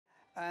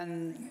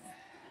And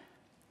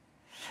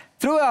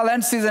through our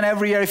Lent season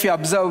every year, if you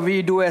observe,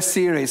 we do a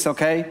series,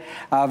 okay?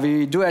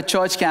 We do a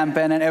church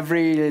campaign in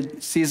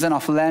every season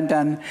of Lent.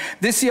 And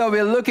this year,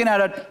 we're looking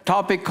at a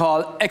topic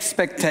called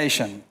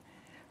expectation,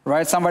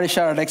 right? Somebody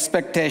shout out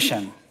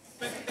expectation,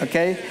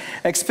 okay?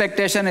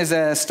 Expectation is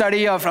a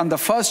study from the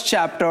first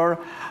chapter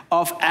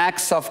of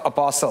Acts of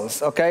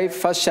Apostles, okay?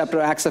 First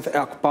chapter, Acts of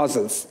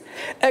Apostles.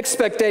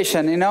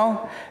 Expectation,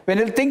 when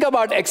you think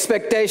about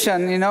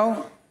expectation,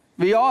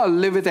 we all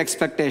live with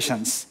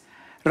expectations.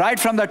 Right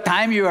from the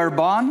time you are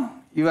born,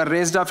 you are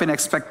raised up in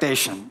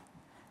expectation,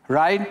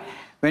 right?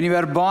 When you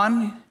were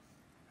born,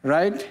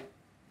 right,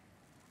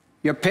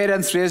 your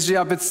parents raised you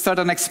up with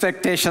certain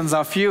expectations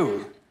of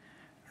you,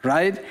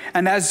 right?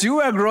 And as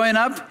you are growing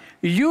up,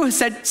 you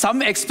set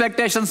some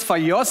expectations for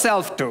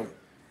yourself too,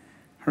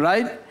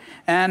 right?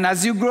 And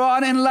as you grow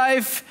on in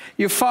life,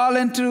 you fall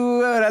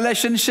into a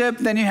relationship,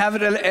 then you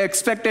have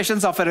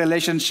expectations of a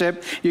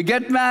relationship. You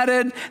get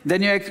married,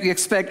 then you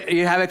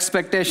have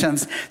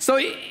expectations. So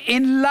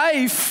in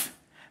life,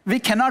 we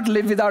cannot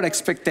live without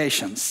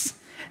expectations.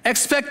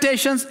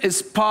 Expectations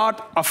is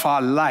part of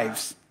our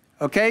lives,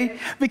 okay?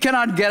 We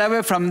cannot get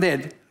away from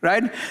it,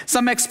 right?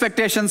 Some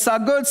expectations are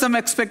good, some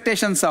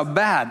expectations are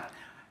bad,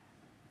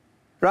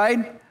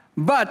 right?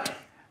 But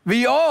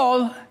we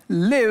all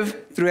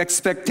live through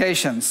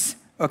expectations,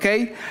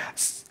 okay?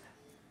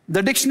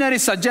 The dictionary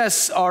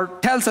suggests or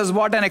tells us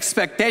what an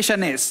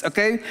expectation is,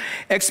 okay?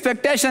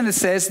 Expectation, it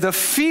says, the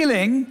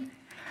feeling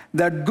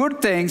that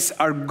good things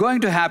are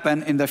going to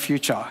happen in the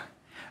future.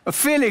 A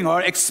feeling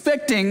or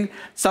expecting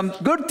some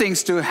good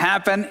things to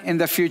happen in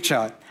the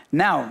future.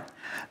 Now,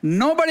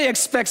 nobody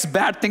expects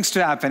bad things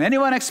to happen.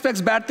 Anyone expects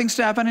bad things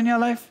to happen in your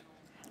life?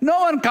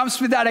 No one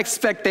comes with that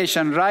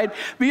expectation, right?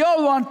 We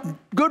all want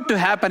good to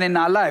happen in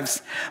our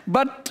lives.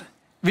 But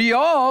we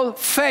all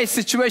face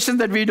situations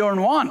that we don't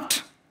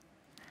want,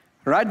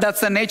 right?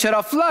 That's the nature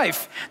of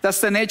life. That's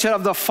the nature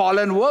of the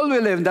fallen world we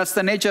live in. That's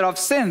the nature of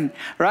sin,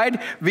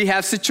 right? We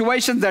have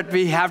situations that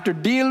we have to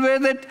deal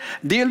with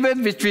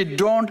which we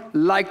don't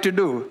like to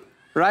do,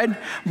 right?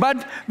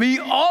 But we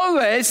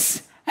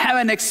always have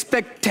an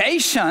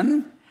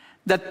expectation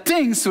that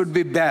things would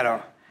be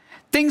better.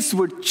 Things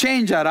would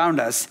change around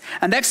us.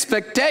 And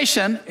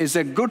expectation is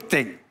a good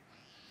thing.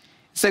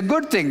 It's a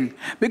good thing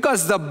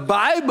because the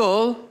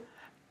Bible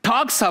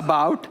talks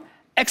about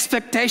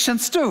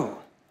expectations too,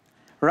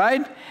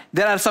 right?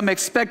 There are some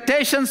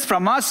expectations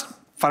from us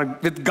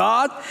with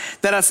God.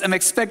 There are some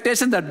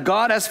expectations that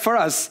God has for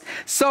us.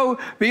 So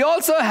we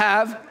also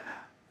have,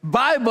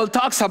 Bible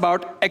talks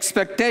about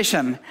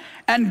expectation.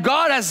 And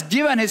God has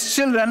given his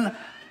children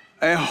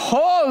a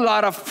whole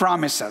lot of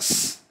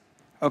promises.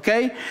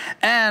 Okay?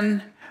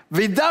 And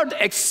without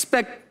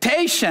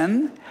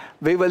expectation,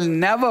 we will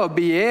never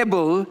be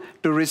able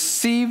to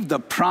receive the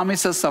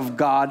promises of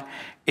God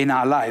in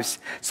our lives.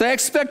 So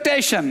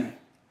expectation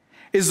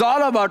is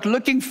all about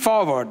looking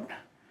forward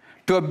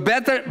to a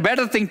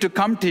better thing to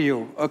come to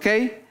you,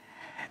 okay?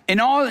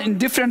 In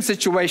different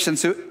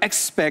situations, you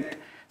expect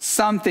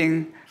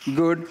something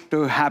good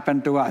to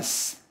happen to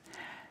us.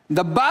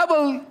 The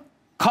Bible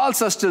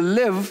calls us to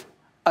live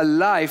a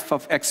life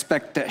of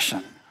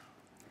expectation.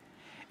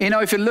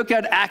 If you look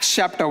at Acts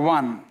chapter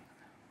 1,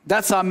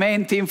 that's our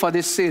main theme for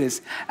this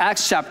series.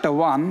 Acts chapter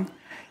 1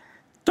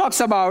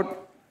 talks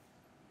about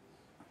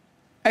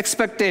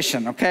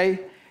expectation,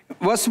 okay?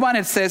 Verse 1,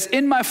 it says,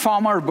 in my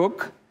former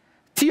book,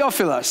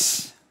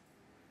 Theophilus.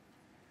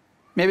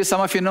 Maybe some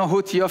of you know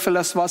who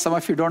Theophilus was. Some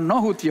of you don't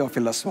know who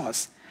Theophilus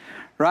was,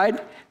 right?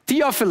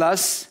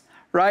 Theophilus,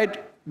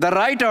 right? The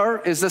writer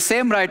is the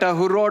same writer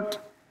who wrote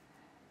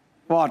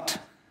what?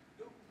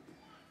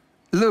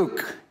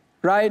 Luke,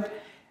 right?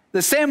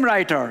 The same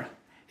writer.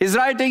 He's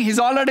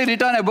already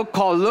written a book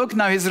called Luke.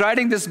 Now he's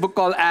writing this book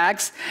called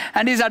Acts.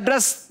 And he's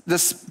addressed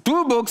these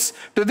two books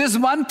to this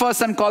one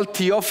person called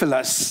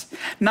Theophilus.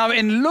 Now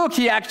in Luke,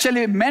 he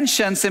actually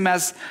mentions him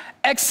as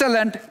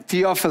excellent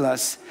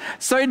Theophilus.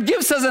 So it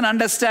gives us an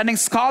understanding.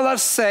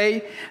 Scholars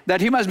say that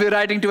he must be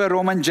writing to a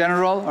Roman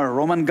general or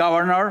Roman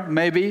governor,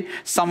 maybe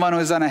someone who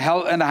is in a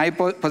high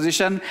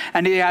position.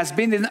 And he has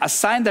been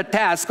assigned the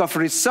task of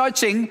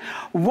researching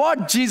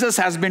what Jesus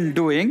has been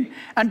doing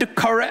and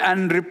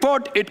and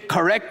report it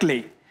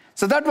correctly.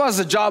 So that was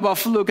the job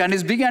of Luke. And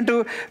he began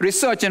to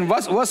research. In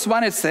verse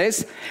 1 it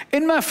says,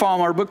 in my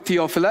former book,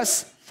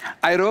 Theophilus,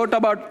 I wrote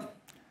about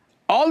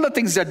all the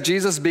things that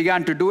Jesus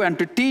began to do and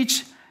to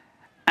teach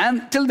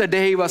until the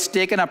day he was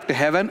taken up to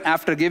heaven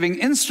after giving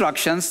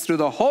instructions through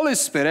the Holy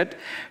Spirit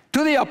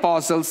to the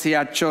apostles he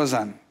had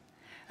chosen.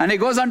 And he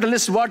goes on to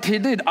list what he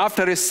did.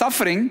 After his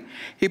suffering,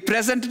 he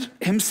presented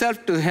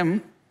himself to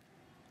him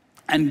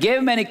and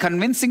gave many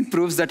convincing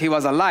proofs that he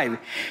was alive.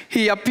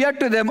 He appeared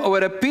to them over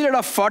a period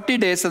of 40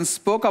 days and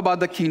spoke about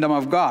the kingdom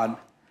of God.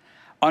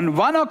 On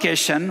one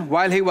occasion,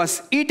 while he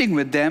was eating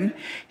with them,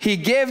 he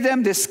gave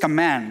them this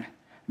command: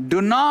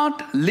 do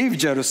not leave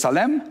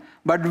Jerusalem,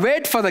 but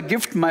wait for the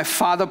gift my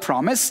Father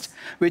promised,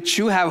 which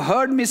you have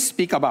heard me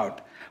speak about.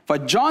 For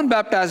John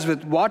baptized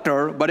with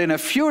water, but in a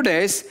few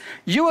days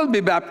you will be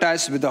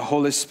baptized with the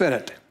Holy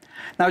Spirit.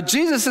 Now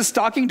Jesus is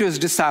talking to his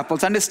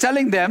disciples and is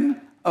telling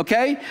them,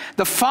 okay,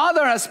 the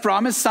Father has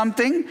promised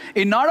something.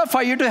 In order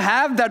for you to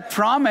have that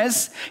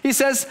promise, he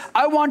says,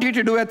 I want you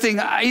to do a thing.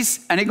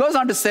 And he goes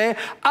on to say,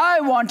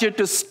 I want you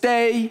to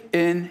stay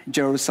in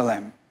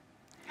Jerusalem.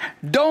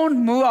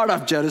 Don't move out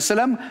of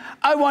Jerusalem.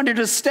 I want you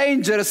to stay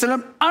in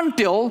Jerusalem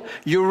until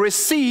you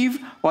receive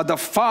what the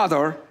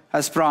Father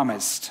has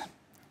promised.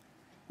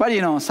 But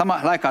you know, some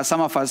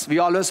of us, we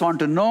always want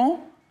to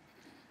know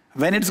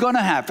when it's going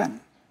to happen.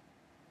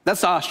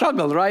 That's our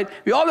struggle, right?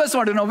 We always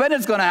want to know when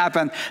it's going to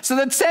happen. So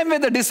the same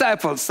with the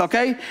disciples,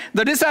 okay?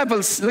 The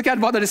disciples, look at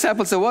what the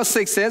disciples say. Verse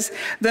 6 says,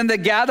 then they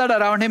gathered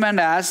around him and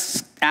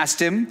asked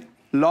him,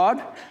 Lord,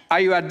 are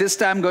you at this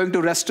time going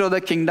to restore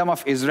the kingdom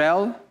of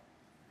Israel?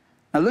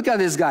 Now look at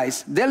these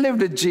guys. They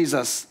lived with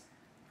Jesus,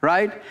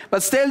 right?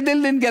 But still they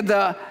didn't get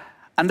the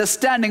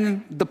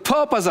understanding the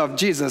purpose of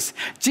Jesus.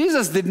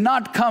 Jesus did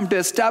not come to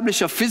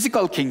establish a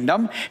physical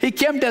kingdom. He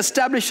came to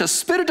establish a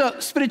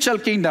spiritual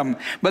kingdom.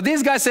 But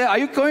these guys say, are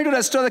you going to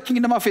restore the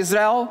kingdom of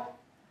Israel?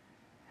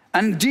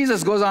 And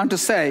Jesus goes on to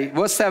say,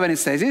 verse 7 it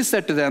says, he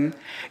said to them,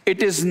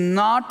 it is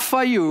not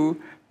for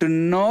you to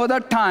know the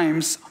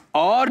times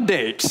or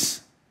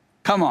dates.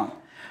 Come on.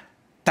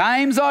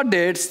 Times or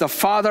dates the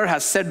Father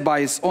has set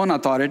by his own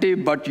authority,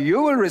 but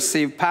you will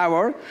receive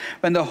power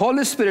when the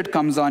Holy Spirit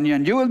comes on you,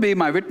 and you will be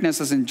my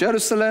witnesses in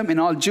Jerusalem, in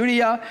all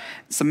Judea,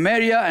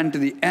 Samaria, and to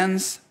the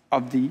ends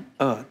of the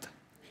earth.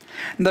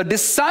 The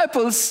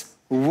disciples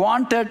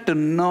wanted to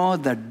know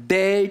the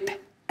date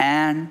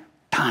and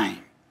time.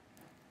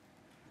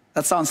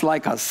 That sounds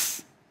like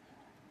us.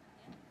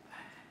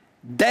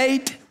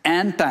 Date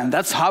and time.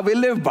 That's how we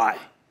live by.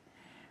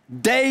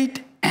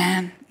 Date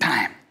and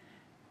time.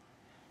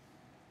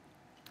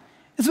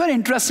 It's very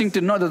interesting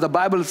to know that the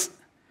Bible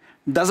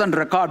doesn't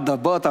record the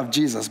birth of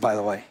Jesus, by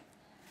the way.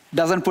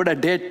 Doesn't put a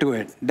date to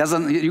it.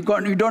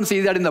 You don't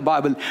see that in the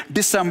Bible,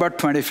 December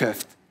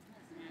 25th.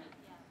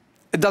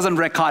 It doesn't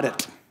record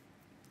it.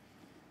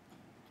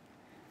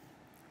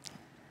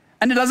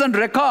 And it doesn't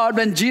record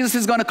when Jesus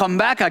is going to come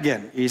back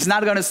again. He's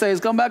not going to say he's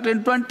come back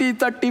in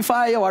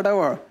 2035 or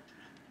whatever.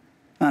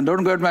 And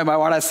don't go by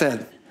what I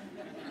said.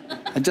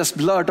 I just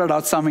blurted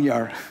out some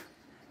here.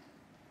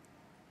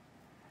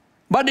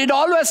 But it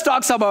always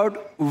talks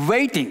about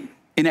waiting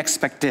in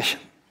expectation.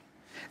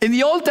 In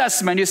the Old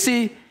Testament, you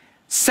see,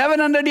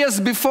 700 years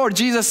before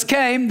Jesus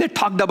came, they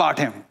talked about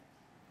him.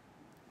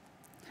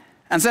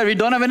 And said, we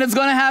don't know when it's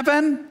going to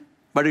happen,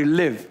 but we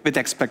live with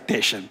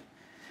expectation.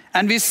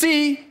 And we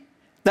see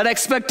that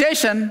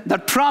expectation,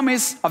 that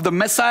promise of the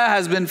Messiah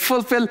has been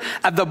fulfilled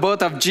at the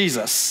birth of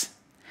Jesus.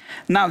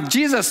 Now,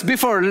 Jesus,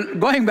 before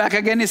going back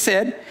again, he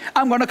said,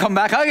 I'm going to come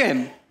back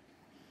again.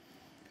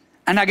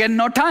 And again,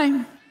 no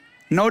time.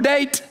 No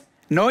date,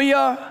 no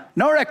year,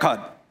 no record.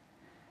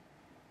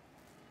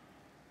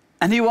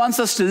 And he wants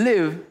us to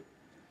live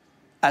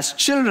as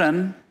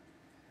children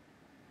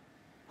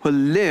who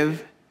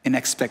live in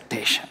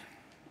expectation.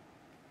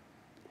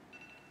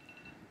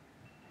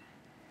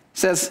 It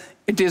says,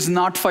 it is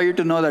not for you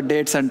to know the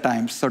dates and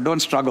times, so don't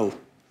struggle.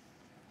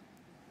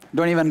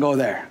 Don't even go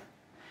there.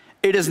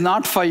 It is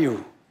not for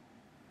you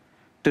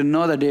to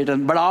know the date,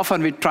 but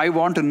often we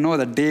want to know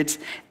the dates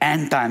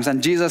and times.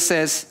 And Jesus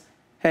says,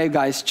 hey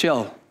guys,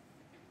 chill.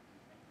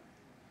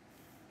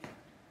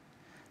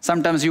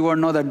 Sometimes you won't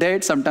know the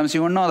date, sometimes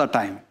you won't know the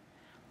time.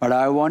 But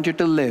I want you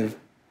to live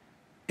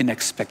in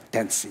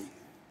expectancy.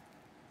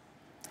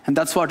 And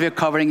that's what we're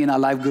covering in our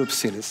life group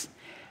series.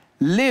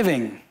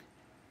 Living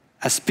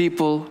as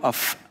people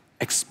of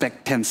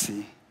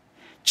expectancy.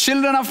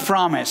 Children of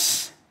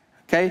promise.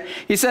 Okay?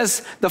 He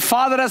says, the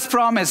Father has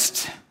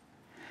promised.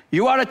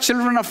 You are a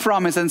children of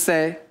promise, and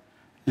say,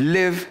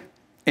 live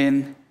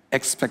in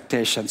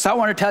expectation. So I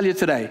want to tell you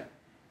today,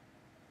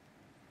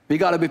 we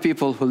got to be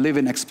people who live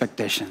in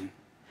expectation.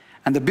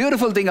 And the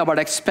beautiful thing about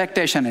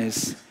expectation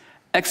is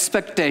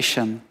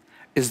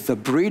the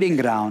breeding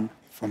ground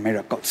for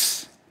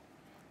miracles.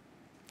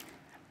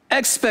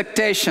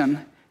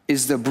 Expectation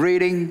is the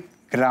breeding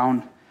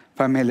ground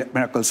for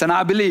miracles. And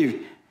I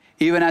believe,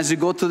 even as you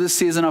go through this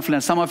season of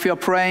Lent, some of you are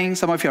praying,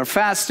 some of you are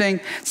fasting,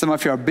 some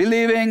of you are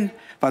believing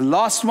for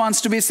lost ones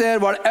to be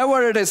saved,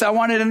 whatever it is, I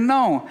want you to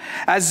know,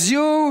 as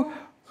you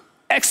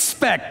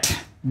expect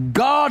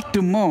God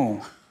to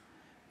move,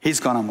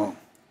 he's going to move.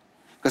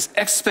 Because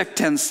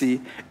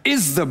expectancy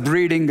is the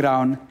breeding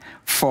ground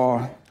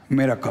for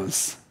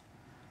miracles,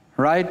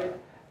 right?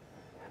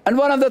 And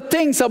one of the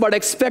things about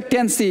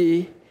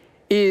expectancy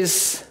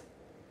is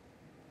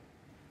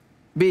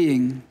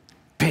being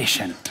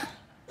patient.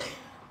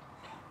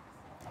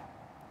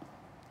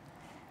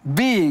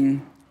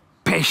 Being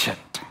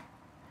patient.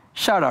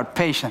 Shout out,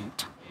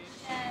 patient.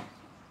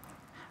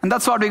 And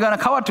that's what we're going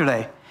to cover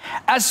today.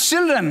 As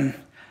children,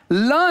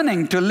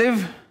 learning to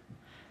live,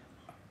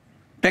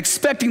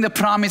 expecting the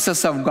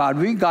promises of God,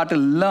 we got to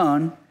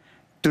learn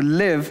to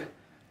live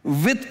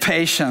with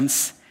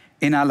patience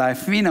in our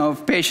life. We know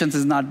patience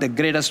is not the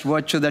greatest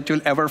virtue that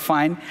you'll ever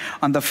find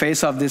on the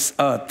face of this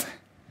earth.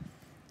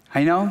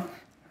 I know,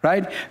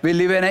 right? We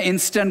live in an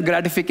instant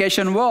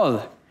gratification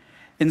world.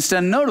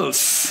 Instant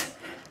noodles,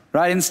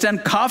 right?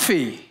 Instant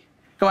coffee.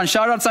 Come on,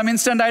 shout out some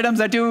instant items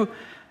that you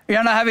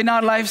want to have in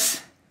our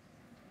lives.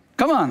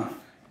 Come on.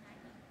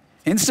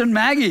 Instant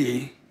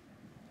Maggie.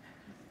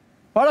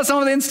 What are some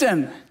of the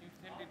instant?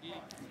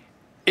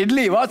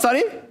 Idli. What,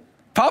 sorry?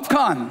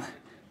 Popcorn.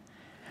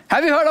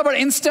 Have you heard about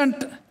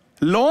instant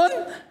loan?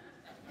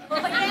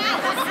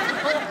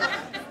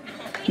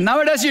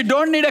 Nowadays, you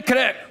don't need a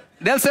credit.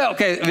 They'll say,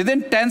 okay,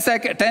 within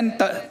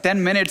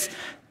 10 minutes,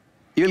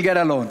 you'll get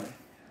a loan.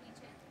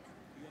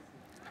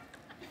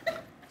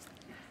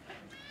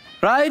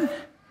 Right?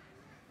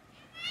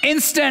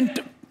 Instant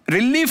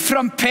relief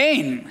from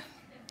pain.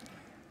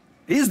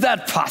 Is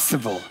that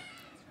possible?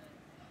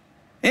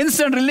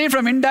 Instant relief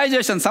from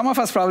indigestion. Some of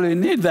us probably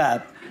need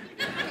that.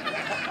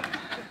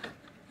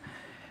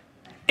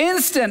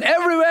 Instant.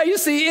 Everywhere you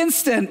see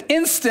instant,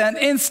 instant,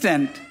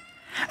 instant.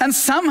 And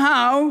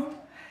somehow,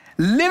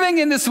 living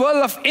in this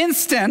world of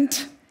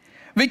instant,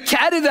 we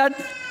carry that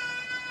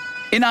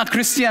in our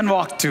Christian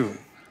walk too.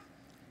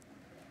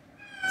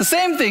 The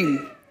same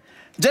thing.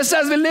 Just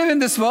as we live in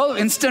this world,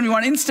 instant, we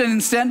want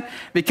instant,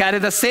 we carry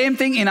the same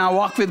thing in our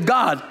walk with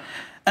God.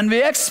 And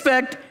we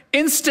expect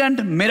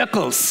instant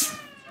miracles.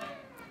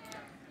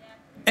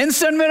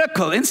 Instant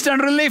miracle,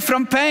 instant relief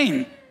from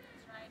pain.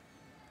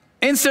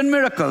 Instant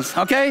miracles,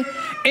 okay?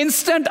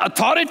 Instant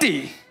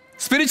authority,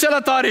 spiritual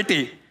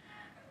authority.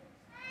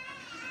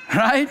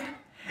 Right?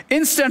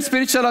 Instant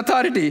spiritual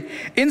authority.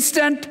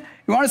 Instant,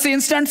 you want to see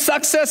instant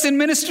success in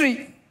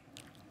ministry.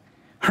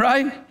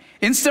 Right?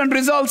 Instant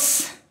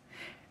results.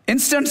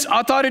 Instant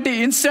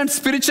authority, instant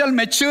spiritual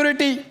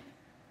maturity.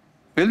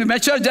 We'll be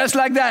mature just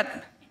like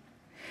that.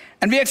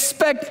 And we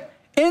expect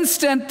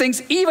instant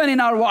things even in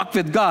our walk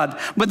with God.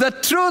 But the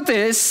truth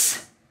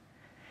is,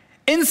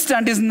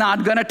 instant is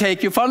not going to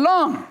take you for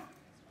long.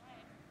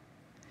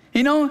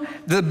 You know,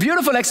 the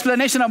beautiful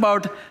explanation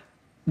about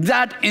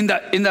that in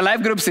the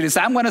life group series,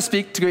 I'm going to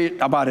speak to you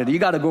about it. You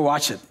got to go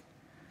watch it.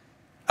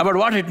 About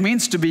what it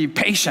means to be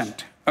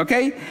patient,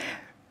 okay?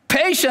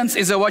 Patience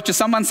is a virtue.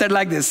 Someone said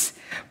like this: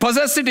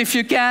 possess it if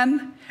you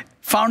can,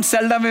 found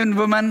seldom in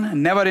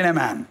woman, never in a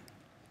man.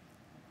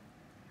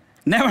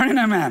 Never in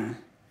a man.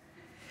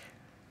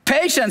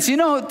 Patience, you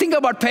know, think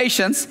about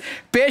patience.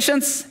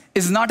 Patience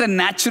is not a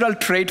natural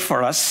trait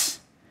for us.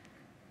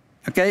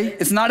 Okay?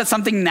 It's not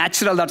something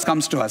natural that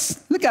comes to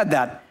us. Look at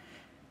that.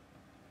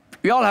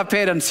 We all have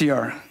parents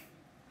here.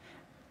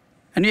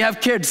 And you have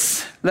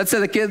kids. Let's say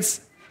the kid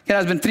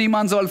has been 3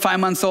 months old, 5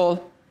 months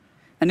old.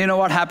 And you know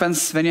what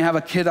happens when you have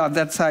a kid of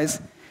that size?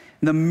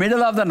 In the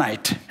middle of the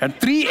night,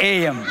 at 3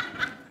 a.m.,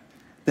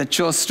 they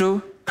chose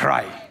to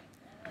cry.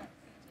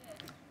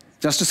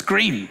 Just to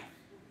scream.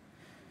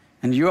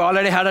 And you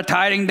already had a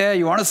tiring day,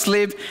 you want to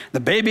sleep, the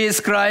baby is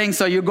crying,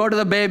 so you go to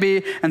the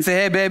baby and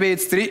say, hey baby,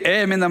 it's 3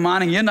 a.m. in the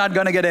morning, you're not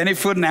going to get any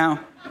food now.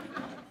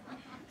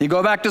 You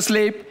go back to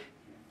sleep,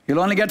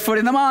 you'll only get food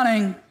in the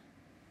morning.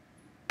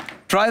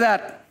 Try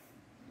that.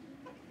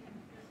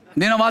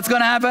 And you know what's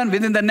going to happen?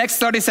 Within the next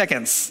 30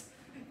 seconds,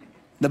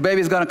 the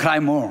baby's going to cry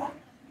more.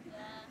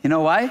 You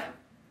know why?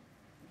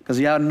 Because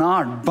we are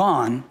not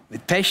born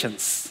with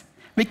patience.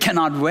 We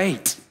cannot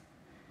wait.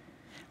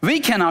 We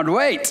cannot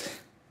wait.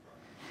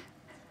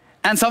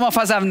 And some of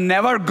us have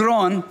never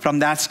grown from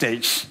that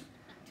stage.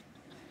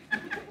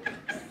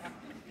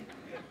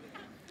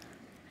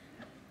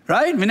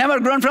 Right? We never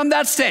grown from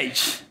that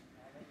stage.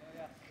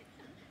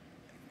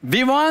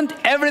 We want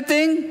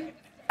everything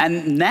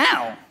and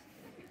now.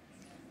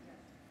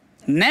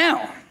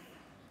 Now.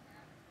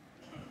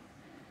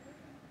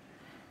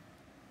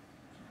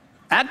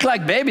 Act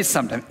like babies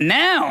sometimes.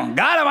 Now.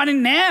 God, I want it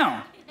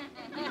now.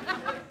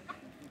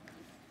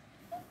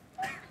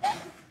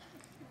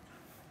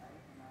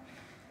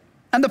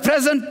 And the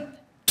present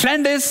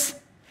trend is,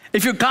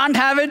 if you can't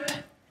have it,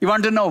 you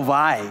want to know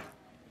why.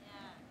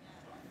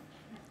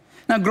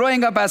 Now,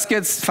 growing up as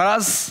kids, for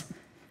us,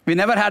 we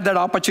never had that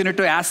opportunity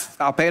to ask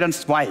our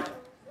parents why.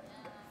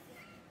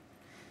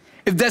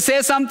 If they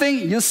say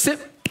something, you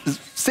sip.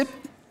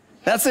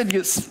 That's it.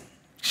 You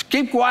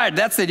keep quiet.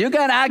 That's it. You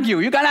can't argue.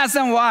 You can't ask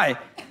them why.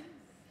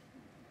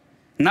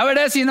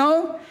 Nowadays, you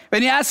know,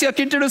 when you ask your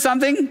kid to do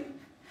something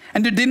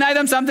and you deny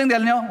them something, they'll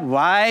know,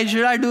 why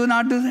should I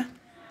not do that?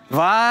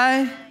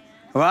 Why?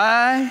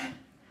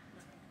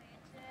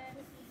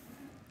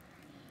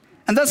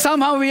 And then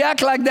somehow we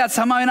act like that,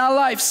 somehow in our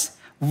lives.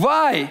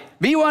 Why?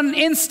 We want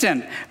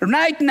instant,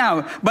 right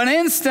now. But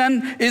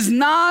instant is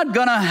not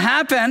going to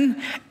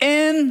happen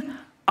in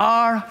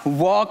our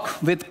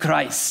walk with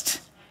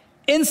Christ.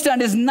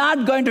 Instant is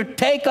not going to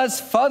take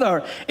us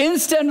further.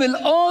 Instant will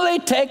only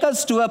take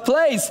us to a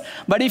place.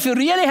 But if you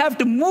really have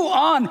to move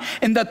on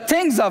in the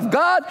things of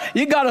God,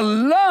 you got to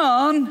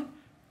learn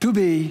to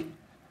be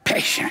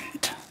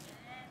patient.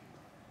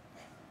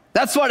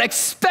 That's what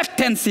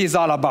expectancy is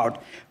all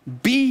about.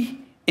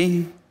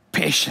 Being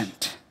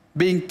patient.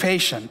 Being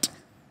patient.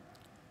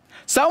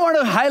 So I want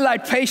to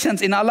highlight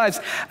patience in our lives.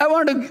 I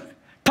want to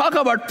talk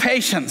about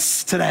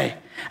patience today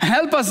and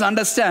help us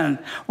understand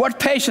what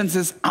patience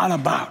is all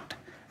about.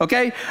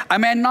 Okay? I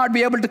may not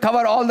be able to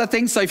cover all the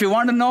things, so if you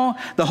want to know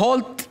the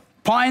whole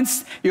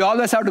points, you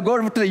always have to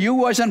go to the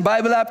YouVersion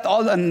Bible app.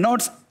 All the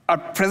notes are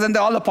present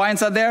there, all the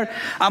points are there.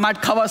 I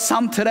might cover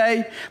some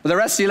today, but the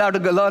rest you'll have to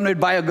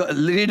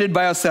read it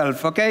by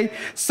yourself, okay?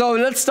 So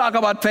let's talk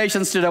about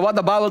patience today, what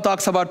the Bible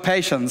talks about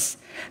patience.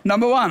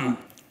 Number one,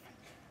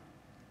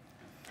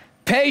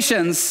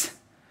 patience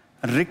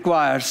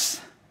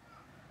requires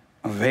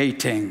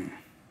waiting.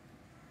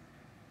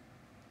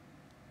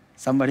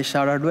 Somebody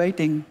shout out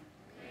waiting.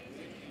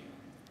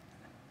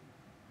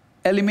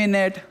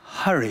 Eliminate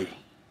hurry.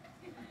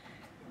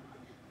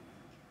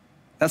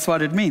 That's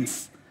what it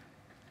means.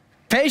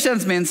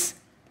 Patience means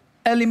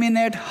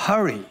eliminate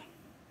hurry.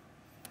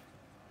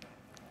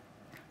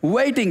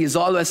 Waiting is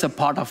always a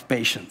part of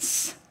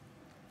patience.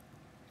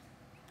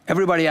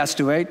 Everybody has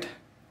to wait.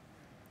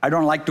 I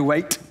don't like to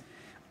wait.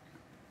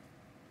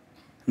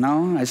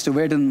 No, I used to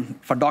wait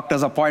for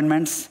doctor's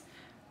appointments.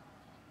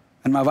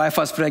 When my wife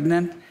was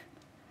pregnant.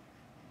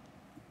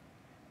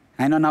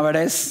 I know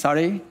nowadays,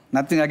 sorry,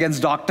 nothing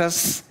against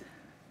doctors.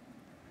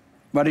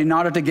 But in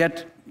order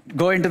to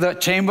go into the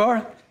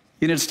chamber,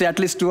 you need to stay at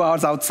least 2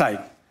 hours outside.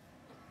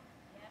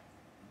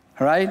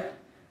 Right?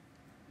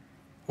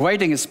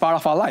 Waiting is part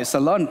of our lives, so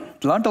learn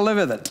to live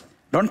with it.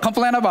 Don't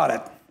complain about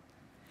it.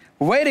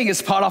 Waiting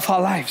is part of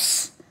our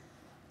lives.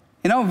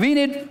 We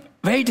need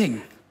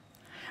waiting.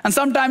 And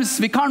sometimes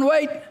we can't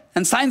wait,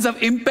 and signs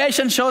of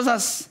impatience shows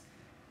us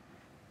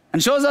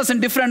in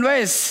different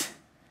ways.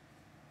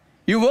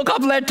 You woke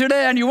up late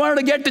today and you wanted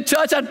to get to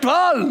church at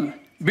 12,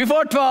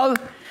 before 12,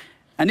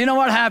 and you know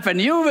what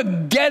happened? You were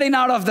getting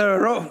out of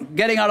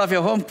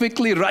your home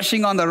quickly,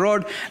 rushing on the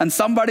road, and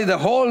the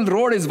whole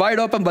road is wide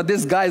open, but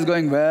this guy is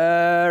going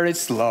very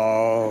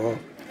slow.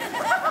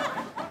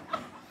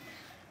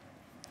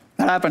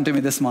 That happened to me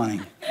this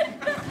morning. I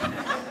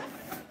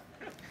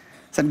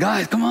said,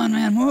 guys, come on,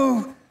 man,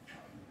 move.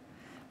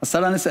 I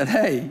suddenly said,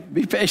 hey,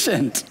 be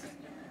patient.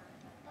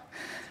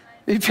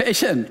 Be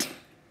patient.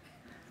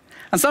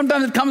 And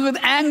sometimes it comes with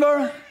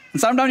anger, and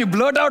sometimes you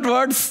blurt out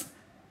words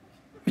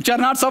which are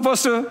not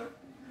supposed to.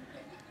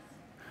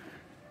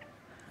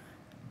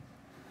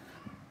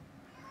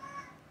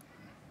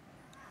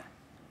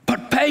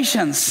 But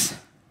patience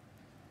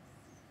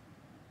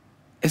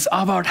is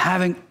about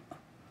having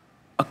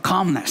a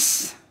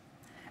calmness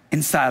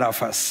inside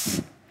of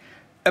us,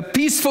 a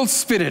peaceful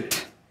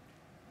spirit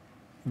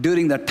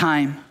during the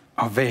time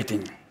of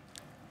waiting.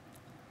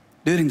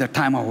 During the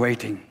time of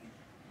waiting.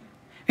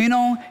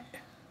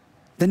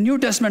 The New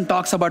Testament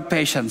talks about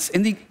patience.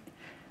 In the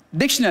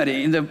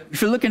dictionary,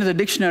 if you look into the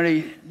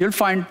dictionary, you'll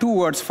find 2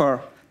 words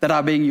that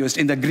are being used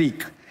in the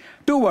Greek.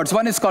 2 words.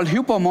 One is called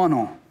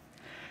hupomono.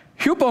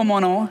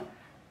 Hupomono,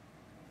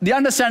 the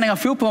understanding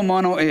of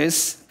hupomono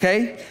is,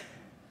 to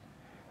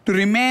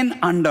remain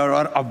under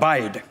or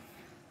abide.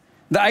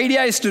 The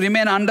idea is to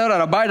remain under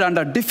or abide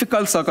under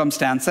difficult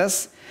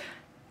circumstances,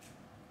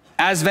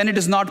 as when it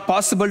is not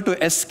possible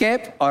to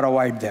escape or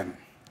avoid them.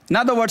 In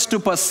other words, to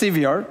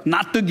persevere,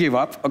 not to give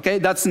up,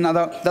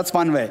 that's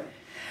one way.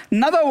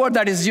 Another word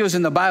that is used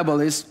in the Bible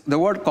is the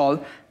word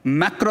called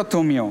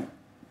macrothumio.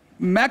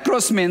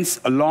 Macros means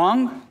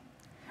long,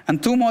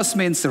 and thumos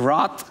means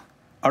wrath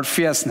or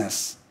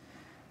fierceness.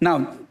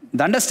 Now,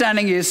 the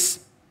understanding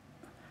is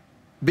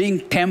being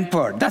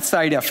tempered. That's the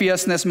idea.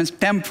 Fierceness means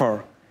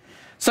temper.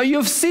 So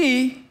you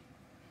see,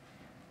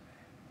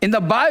 in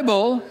the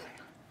Bible,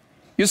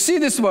 you see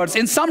these words.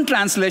 In some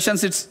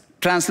translations, it's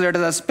translated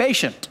as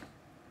patient.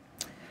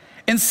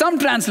 In some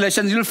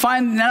translations, you'll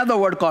find another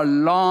word called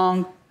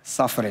long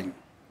suffering.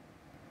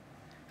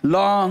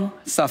 Long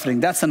suffering.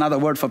 That's another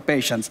word for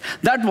patience.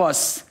 That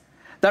was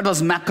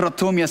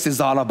macrothumius is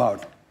all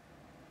about.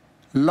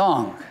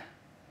 Long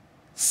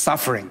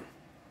suffering.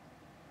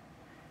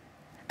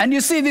 And you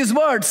see these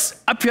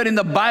words appear in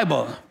the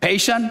Bible.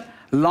 Patient,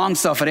 long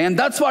suffering. And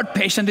that's what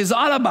patient is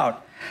all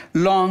about.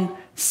 Long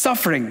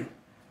suffering.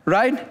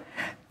 Right?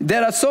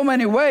 There are so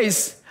many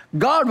ways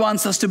God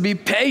wants us to be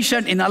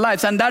patient in our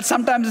lives. And that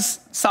sometimes is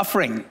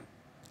suffering.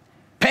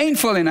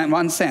 Painful in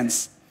one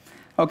sense.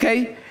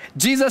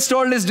 Jesus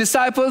told his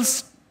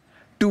disciples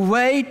to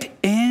wait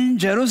in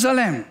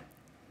Jerusalem.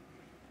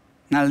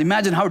 Now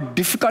imagine how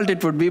difficult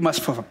it would be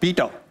for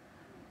Peter.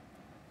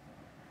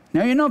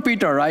 Now you know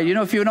Peter, right?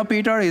 If you know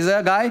Peter, he's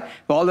a guy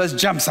who always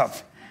jumps up.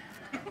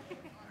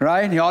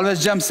 Right? He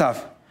always jumps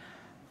up.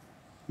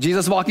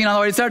 Jesus walking on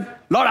the way, he said,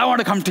 Lord, I want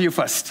to come to you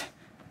first.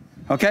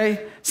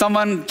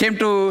 Someone came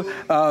to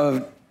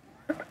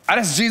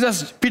arrest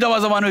Jesus. Peter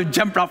was the one who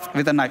jumped up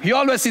with a knife. You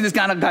always see this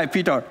kind of guy,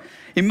 Peter.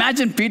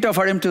 Imagine Peter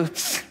for him to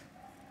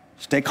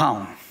stay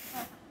calm.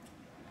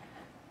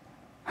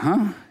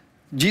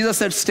 Jesus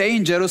said, stay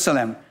in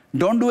Jerusalem.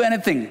 Don't do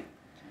anything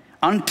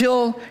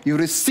until you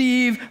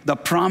receive the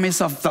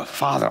promise of the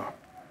Father.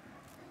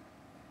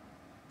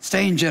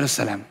 Stay in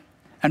Jerusalem.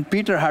 And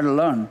Peter had to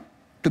learn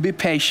to be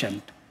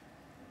patient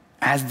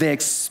as they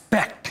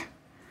expect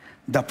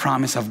the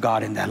promise of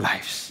God in their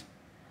lives.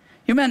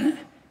 You mean,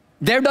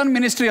 they've done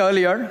ministry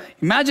earlier.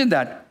 Imagine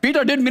that.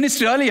 Peter did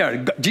ministry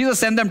earlier. Jesus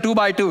sent them 2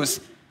 by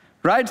 2s,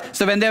 right?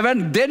 So when they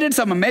went, they did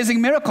some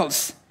amazing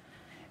miracles.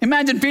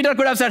 Imagine Peter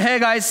could have said, hey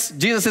guys,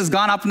 Jesus is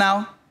gone up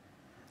now.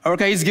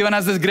 Okay, he's given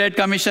us this great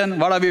commission.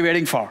 What are we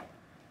waiting for?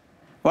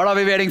 What are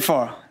we waiting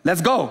for?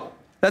 Let's go.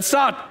 Let's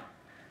start.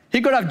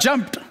 He could have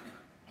jumped.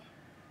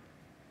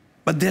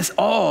 But this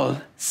all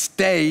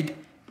stayed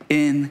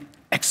in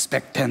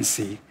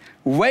expectancy,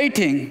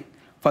 waiting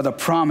for the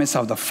promise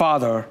of the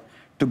Father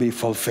to be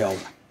fulfilled.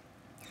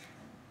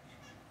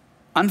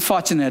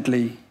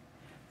 Unfortunately,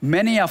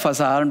 many of us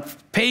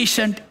aren't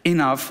patient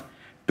enough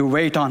to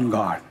wait on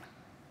God.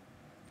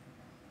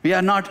 We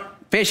are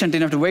not patient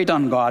enough to wait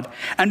on God,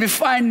 and we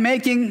find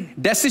making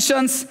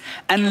decisions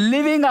and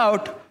living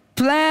out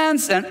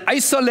plans and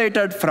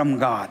isolated from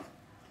God.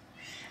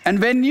 And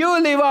when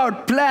you live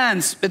out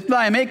plans,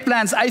 make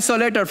plans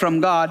isolated from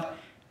God,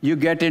 you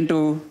get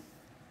into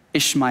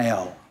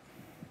Ishmael.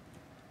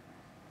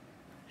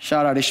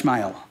 Shout out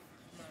Ishmael.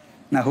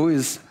 Now, who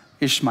is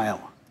Ishmael?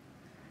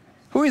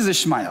 Who is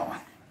Ishmael?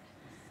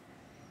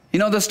 You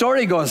know, the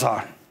story goes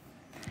on.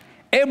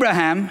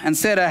 Abraham and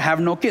Sarah have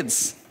no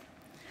kids.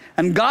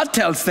 And God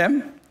tells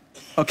them,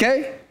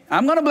 okay,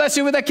 I'm going to bless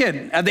you with a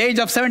kid. At the age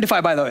of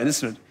 75, by the way,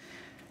 this is,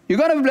 you're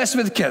going to be blessed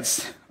with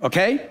kids,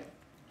 okay?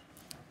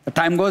 The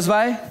time goes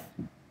by.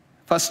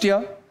 First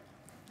year,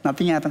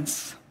 nothing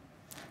happens.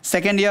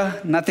 Second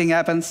year, nothing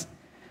happens.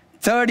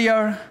 Third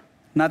year,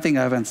 nothing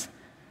happens.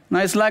 Now,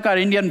 it's like our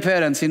Indian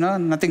parents, you know,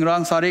 nothing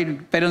wrong. Sorry,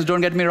 parents,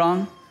 don't get me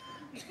wrong.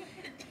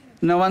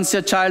 Now, once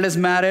your child is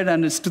married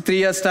and it's 3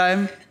 years'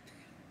 time,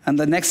 and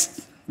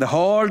the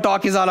whole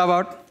talk is all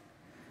about,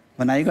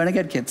 when are you going to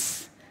get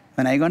kids?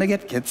 When are you going to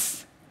get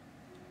kids?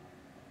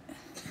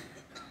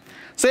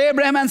 So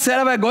Abraham and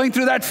Sarah were going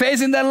through that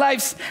phase in their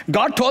lives.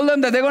 God told them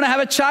that they're going to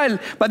have a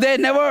child, but they're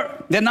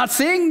not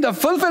seeing the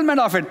fulfillment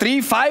of it. 3,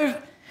 5,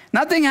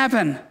 nothing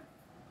happened.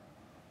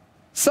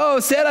 So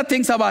Sarah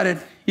thinks about it.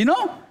 You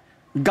know,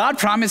 God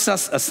promised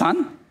us a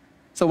son.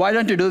 So why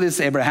don't you do this,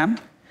 Abraham?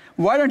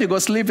 Why don't you go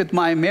sleep with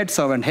my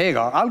maidservant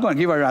Hagar? I'll go and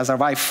give her as a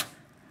wife.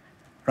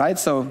 Right?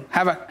 So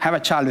have a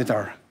child with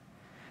her.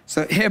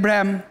 So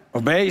Abraham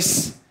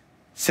obeys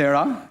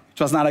Sarah,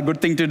 which was not a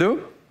good thing to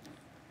do.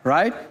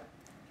 Right?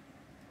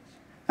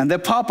 And they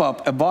pop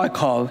up a boy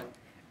called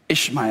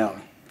Ishmael.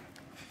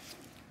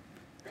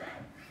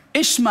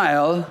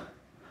 Ishmael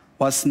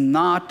was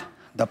not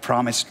the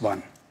promised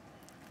one.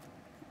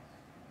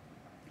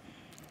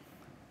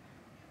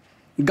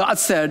 God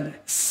said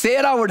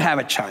Sarah would have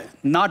a child,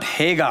 not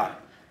Hagar.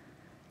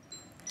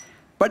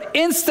 But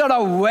instead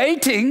of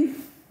waiting,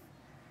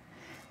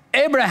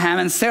 Abraham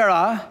and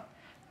Sarah,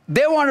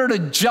 they wanted to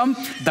jump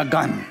the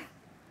gun.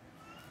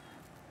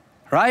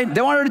 Right?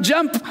 They wanted to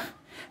jump.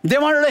 They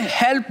wanted to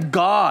help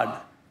God.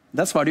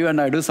 That's what you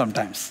and I do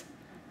sometimes.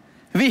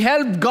 We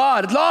help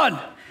God. Lord,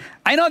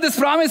 I know this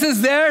promise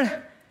is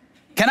there.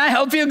 Can I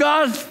help you,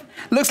 God?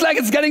 Looks like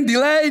it's getting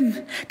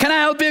delayed. Can I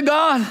help you,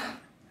 God?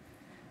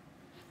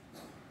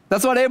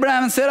 That's what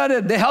Abraham and Sarah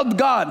did. They helped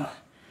God.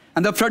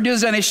 And they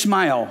produced an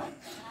Ishmael.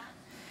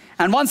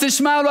 And once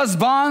Ishmael was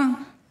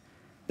born,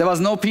 there was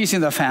no peace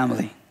in the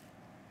family.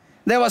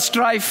 There was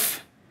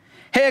strife.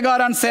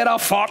 Hagar and Sarah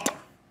fought.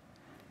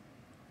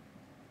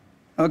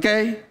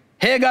 Okay?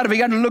 Hagar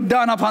began to look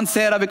down upon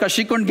Sarah because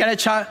she couldn't get a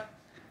child.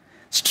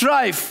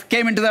 Strife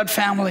came into that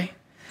family.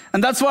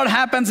 And that's what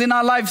happens in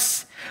our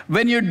lives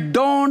when you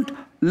don't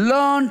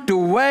learn to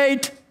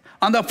wait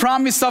on the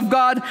promise of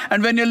God,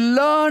 and when you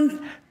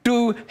learn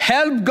to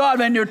help God,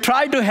 when you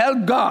try to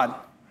help God,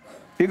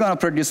 you're going to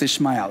produce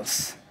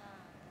Ishmaels.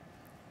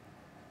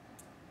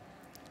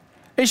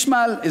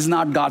 Ishmael is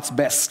not God's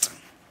best.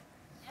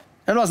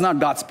 It was not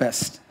God's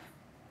best.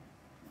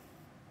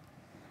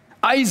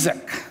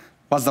 Isaac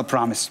was the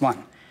promised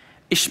one.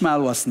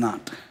 Ishmael was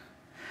not.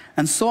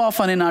 And so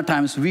often in our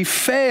times, we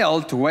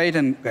fail to wait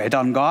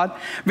on God.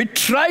 We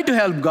try to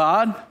help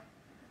God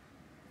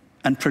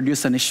and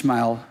produce an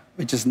Ishmael,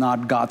 which is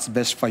not God's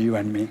best for you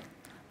and me.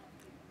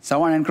 So I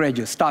want to encourage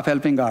you, stop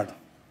helping God.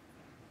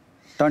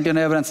 Turn to your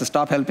neighbor and say,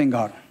 stop helping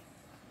God.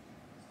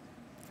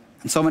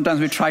 And so many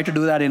times we try to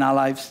do that in our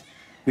lives.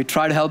 We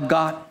try to help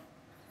God.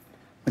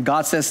 But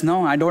God says,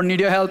 no, I don't need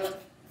your help.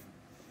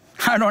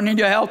 I don't need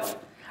your help.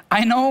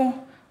 I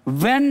know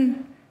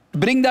when to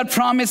bring that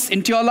promise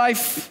into your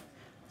life.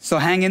 So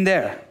hang in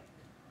there.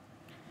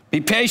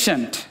 Be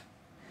patient.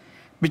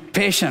 Be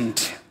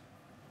patient.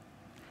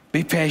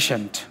 Be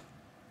patient.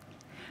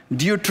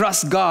 Do you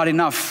trust God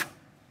enough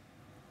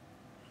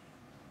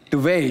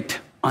to wait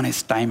on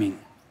His timing?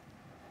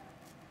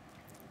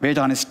 Wait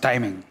on His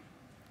timing.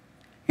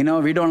 You know,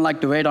 we don't like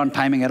to wait on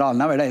timing at all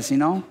nowadays, you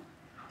know.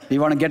 We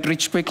want to get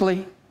rich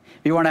quickly.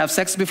 We want to have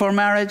sex before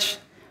marriage.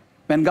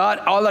 When God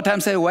all the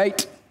time says,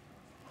 wait.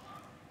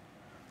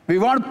 We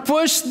want to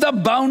push the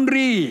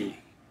boundary.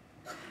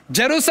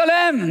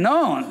 Jerusalem,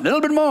 no, a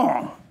little bit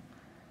more.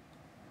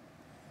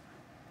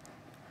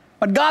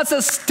 But God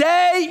says,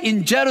 stay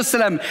in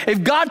Jerusalem.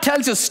 If God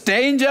tells you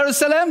stay in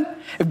Jerusalem,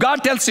 if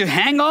God tells you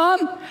hang on,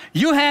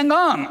 you hang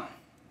on.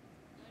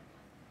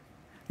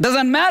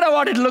 Doesn't matter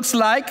what it looks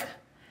like.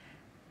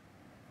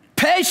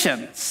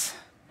 Patience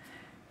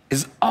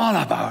is all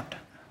about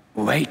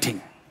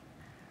waiting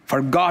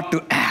for God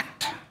to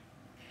act.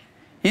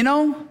 You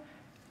know,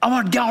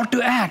 about God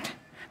to act.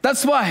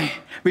 That's why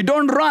we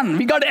don't run.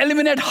 We got to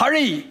eliminate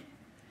hurry.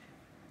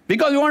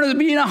 Because we want to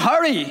be in a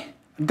hurry.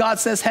 God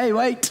says, hey,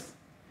 wait.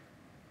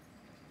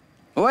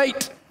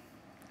 Wait.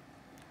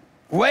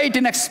 Wait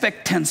in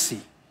expectancy.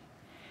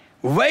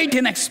 Wait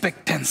in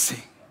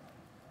expectancy.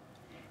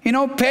 You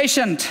know,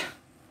 patience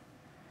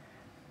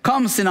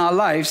comes in our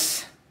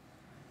lives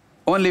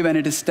only when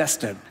it is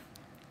tested.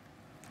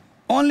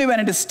 Only when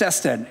it is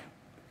tested.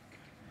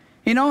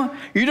 You know,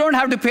 you don't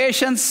have the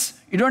patience.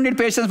 You don't need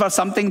patience for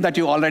something that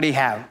you already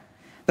have.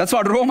 That's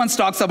what Romans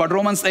talks about.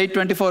 Romans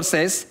 8:24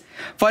 says,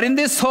 for in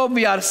this hope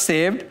we are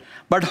saved,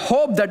 but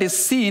hope that is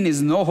seen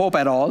is no hope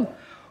at all.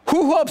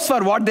 Who hopes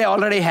for what they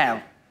already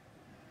have?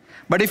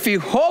 But if we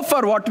hope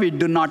for what we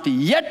do not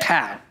yet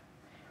have,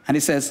 and he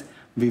says,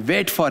 we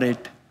wait for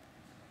it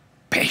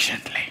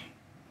patiently.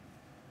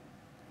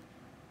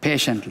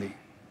 Patiently.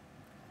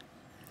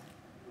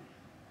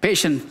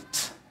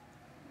 Patience.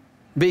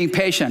 Being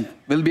patient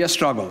will be a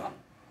struggle.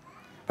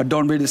 But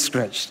don't be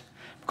discouraged.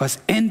 Because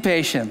in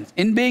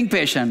being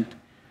patient,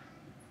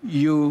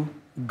 you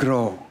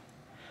grow.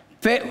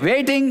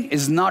 Waiting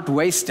is not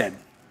wasted.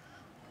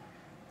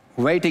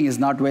 Waiting is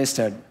not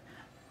wasted.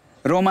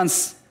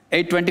 Romans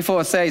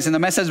 8:24 says, in the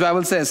Message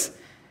Bible says,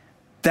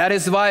 that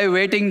is why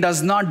waiting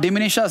does not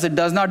diminish us. It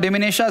does not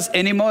diminish us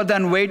any more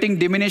than waiting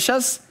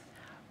diminishes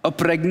a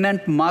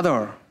pregnant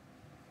mother.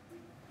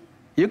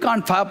 You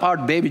can't pop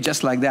out baby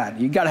just like that.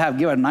 You got to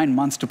give her 9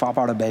 months to pop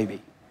out a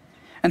baby.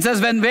 And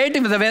says when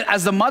waiting,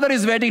 as the mother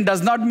is waiting,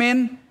 does not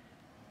mean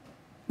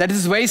that it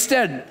is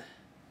wasted.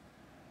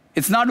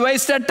 It's not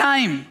wasted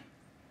time.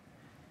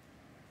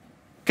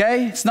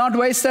 Okay? It's not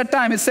wasted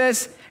time. It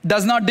says,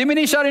 does not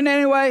diminish her in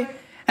any way.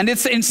 And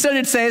instead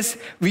it says,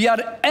 we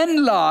are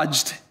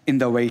enlarged in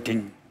the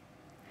waiting.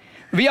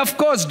 We, of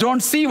course,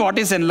 don't see what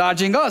is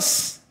enlarging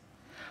us.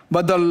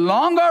 But the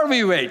longer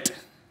we wait,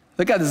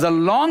 look at this, the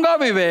longer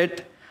we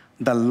wait,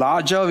 the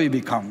larger we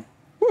become.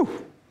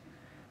 Woo.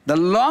 The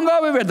longer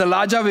we wait, the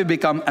larger we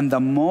become, and the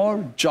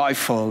more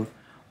joyful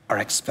our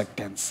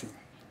expectancy.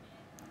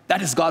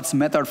 That is God's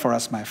method for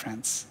us, my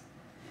friends.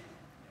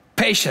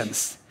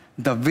 Patience,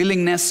 the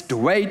willingness to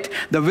wait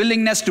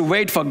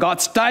for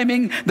God's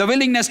timing, the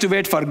willingness to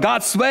wait for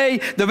God's way,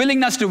 the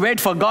willingness to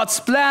wait for God's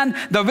plan,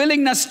 the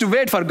willingness to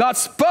wait for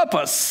God's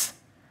purpose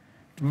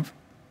to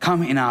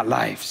come in our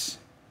lives.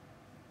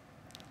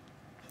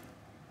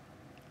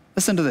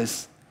 Listen to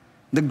this.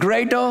 The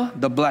greater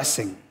the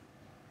blessing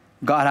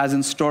God has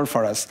in store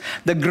for us,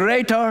 the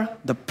greater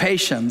the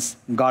patience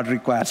God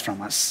requires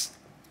from us.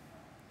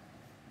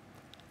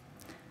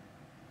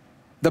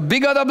 The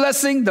bigger the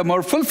blessing, the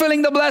more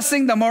fulfilling the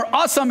blessing, the more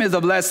awesome is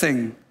the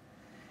blessing.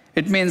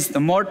 It means the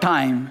more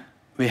time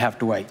we have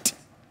to wait.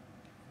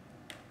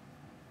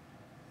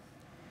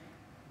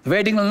 The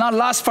waiting will not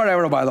last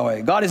forever, by the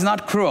way. God is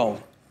not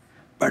cruel,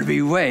 but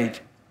we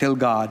wait till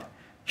God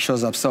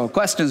shows up. So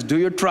question is, do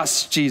you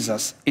trust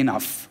Jesus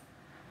enough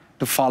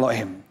to follow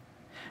him?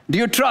 Do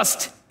you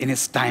trust in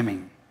his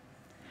timing?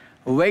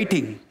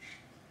 Waiting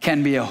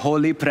can be a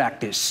holy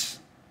practice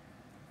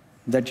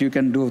that you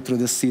can do through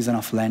this season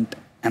of Lent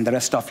and the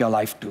rest of your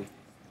life too.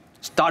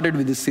 Started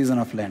with this season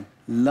of Lent.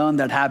 Learn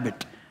that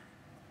habit.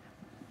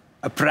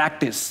 A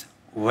practice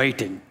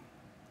waiting.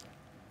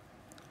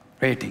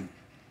 Waiting.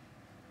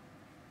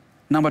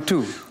 Number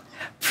 2,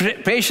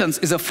 patience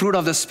is a fruit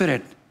of the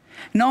Spirit.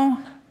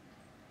 No,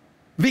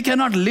 we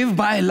cannot live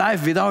by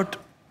life without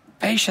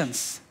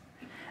patience.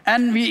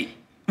 And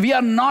we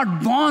are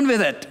not born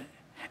with it.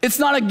 It's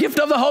not a gift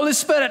of the Holy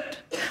Spirit.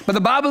 But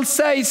the Bible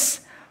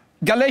says,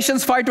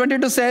 Galatians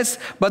 5:22 says,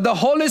 but the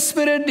Holy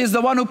Spirit is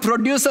the one who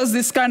produces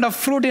this kind of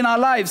fruit in our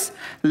lives.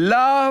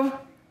 Love,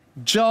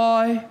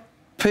 joy,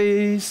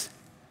 peace,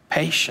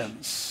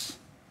 patience.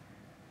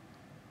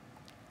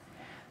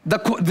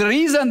 The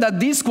reason that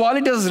these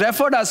qualities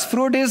referred as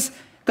fruit is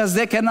because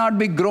they cannot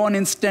be grown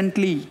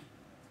instantly.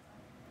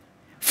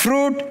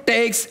 Fruit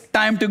takes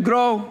time to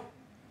grow.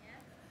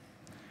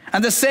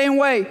 And the same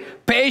way,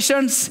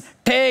 patience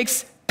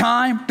takes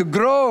time to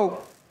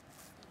grow.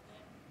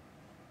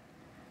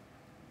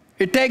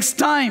 It takes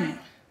time.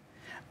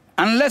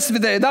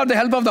 Without the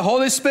help of the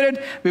Holy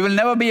Spirit, we will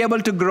never be able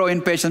to grow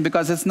in patience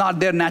because it's not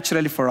there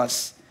naturally for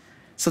us.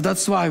 So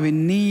that's why we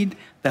need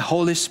the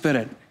Holy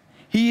Spirit.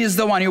 He is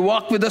the one. You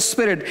walk with the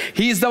Spirit.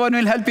 He is the one who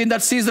will help you in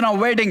that season of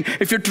waiting.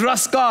 If you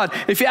trust God,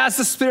 if you ask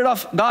the Spirit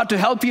of God to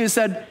help you, he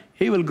said,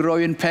 he will grow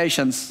you in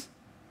patience.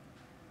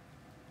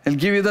 He'll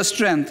give you the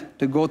strength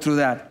to go through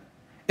that.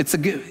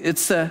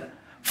 It's a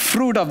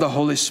fruit of the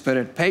Holy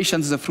Spirit.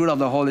 Patience is a fruit of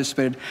the Holy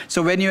Spirit.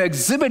 So when you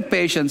exhibit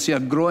patience, you're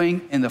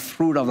growing in the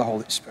fruit of the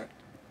Holy Spirit.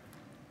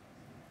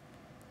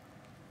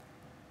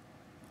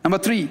 Number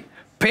 3,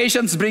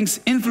 patience brings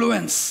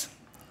influence.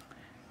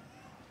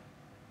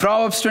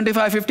 Proverbs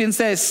 25:15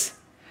 says,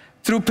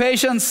 through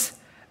patience,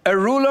 a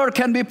ruler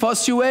can be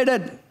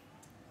persuaded.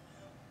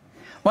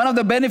 One of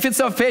the benefits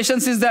of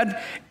patience is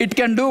that it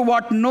can do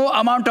what no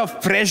amount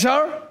of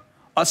pressure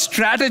or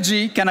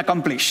strategy can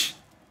accomplish.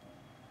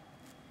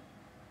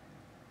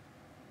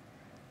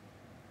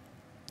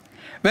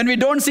 When we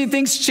don't see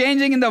things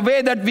changing in the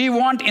way that we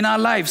want in our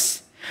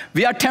lives,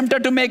 we are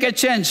tempted to make a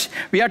change.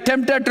 We are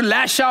tempted to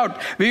lash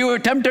out. We are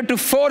tempted to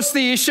force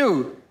the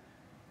issue.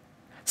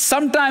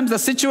 Sometimes the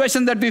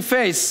situations that we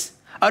face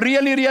are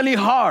really, really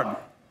hard.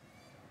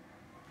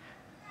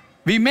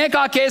 We make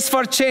our case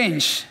for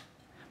change,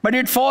 but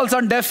it falls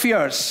on deaf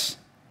ears.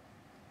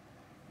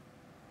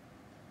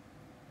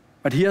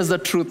 But here's the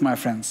truth, my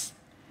friends.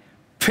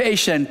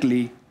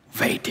 Patiently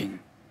waiting,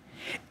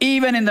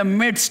 even in the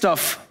midst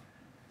of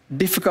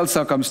difficult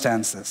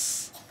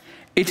circumstances,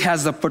 it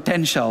has the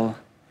potential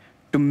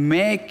to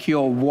make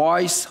your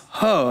voice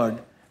heard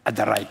at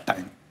the right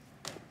time.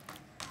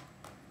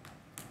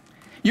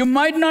 You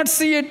might not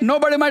see it,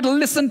 nobody might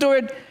listen to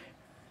it,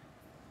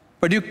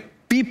 but you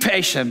be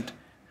patient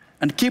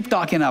and keep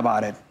talking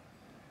about it.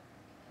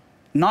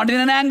 Not in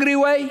an angry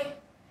way,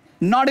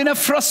 not in a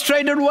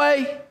frustrated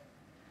way,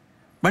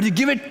 but you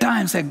give it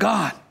time, say,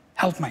 God,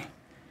 help me. It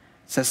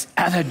says,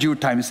 at a due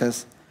time, it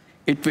says,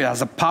 it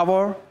has the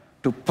power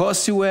to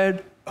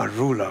persuade a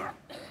ruler.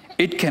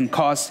 It can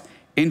cause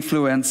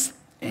influence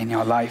in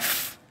your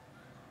life.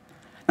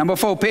 Number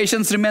 4,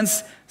 patience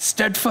remains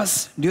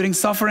steadfast during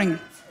suffering.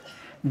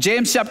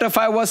 James chapter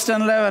 5, verse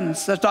 10,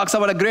 11 talks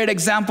about a great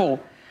example.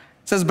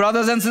 It says,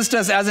 brothers and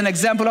sisters, as an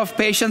example of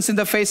patience in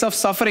the face of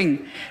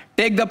suffering,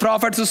 take the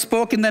prophets who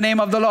spoke in the name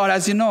of the Lord.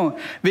 As you know,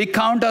 we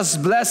count as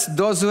blessed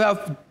those who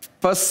have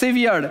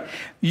persevered.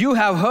 You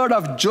have heard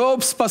of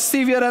Job's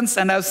perseverance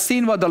and have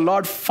seen what the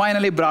Lord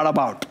finally brought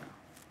about.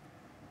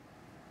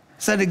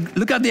 So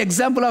look at the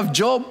example of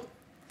Job.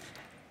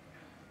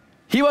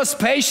 He was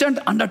patient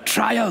under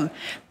trial,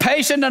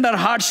 patient under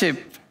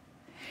hardship.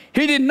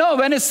 He didn't know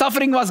when his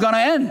suffering was going to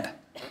end.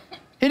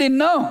 He didn't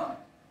know.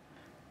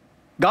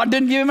 God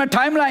didn't give him a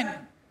timeline.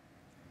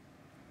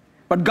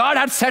 But God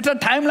had set a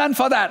timeline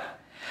for that.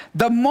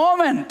 The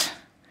moment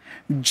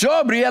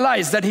Job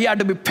realized that he had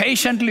to be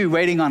patiently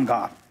waiting on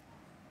God.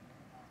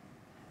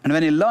 And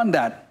when he learned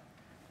that,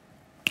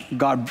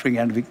 God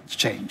began to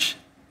change.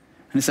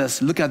 And he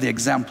says, look at the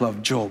example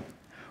of Job,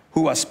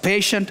 who was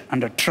patient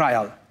under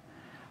trial.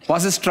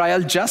 Was his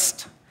trial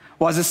just?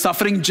 Was his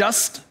suffering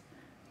just?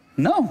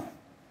 No.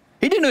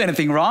 He didn't do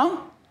anything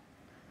wrong.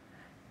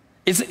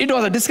 It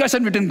was a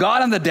discussion between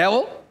God and the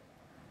devil,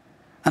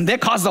 and they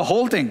caused the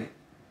whole thing.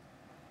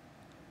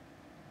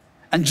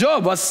 And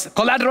Job was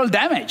collateral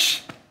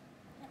damage.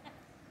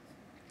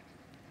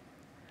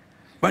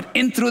 But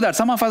in through that,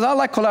 some of us are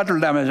like collateral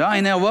damage. Huh?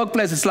 In our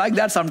workplace, it's like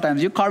that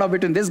sometimes. You're caught up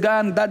between this guy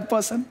and that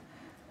person.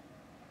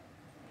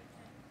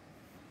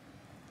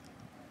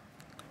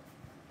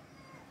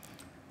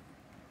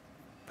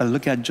 But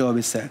look at Job,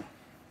 he said.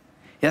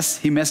 Yes,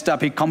 he messed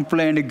up, he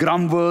complained, he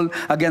grumbled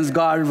against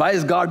God. Why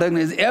is God doing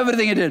this?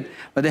 Everything he did.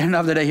 But at the end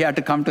of the day, he had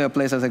to come to a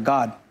place and say,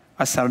 God,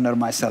 I surrender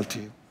myself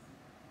to you.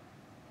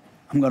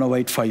 I'm going to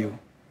wait for you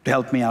to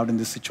help me out in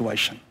this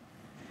situation.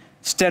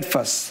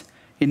 Steadfast.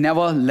 He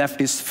never left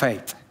his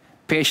faith.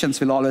 Patience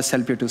will always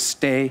help you to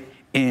stay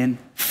in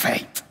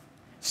faith.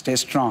 Stay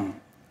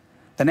strong.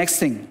 The next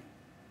thing,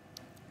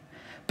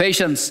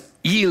 patience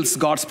yields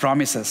God's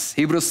promises.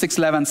 Hebrews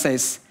 6:11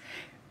 says,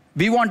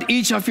 we want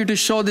each of you to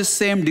show this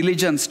same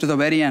diligence to the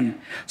very end,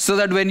 so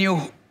that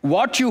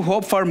what you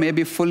hope for may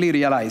be fully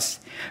realized.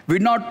 We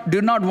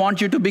do not want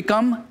you to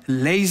become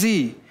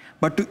lazy,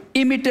 but to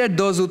imitate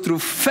those who through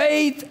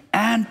faith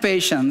and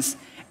patience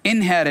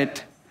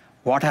inherit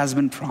what has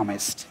been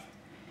promised.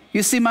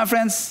 You see, my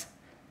friends,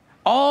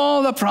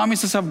 all the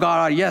promises of God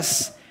are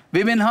yes.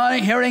 We've been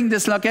hearing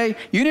this, okay?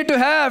 You need to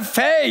have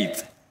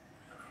faith.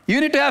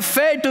 You need to have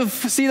faith to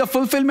see the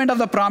fulfillment of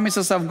the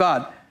promises of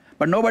God.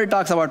 But nobody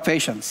talks about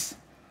patience.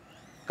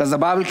 Because the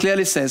Bible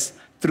clearly says,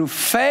 through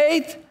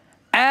faith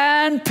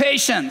and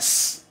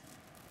patience.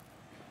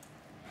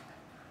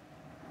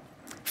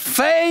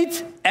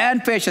 Faith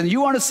and patience.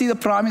 You want to see the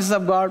promises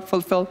of God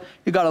fulfilled?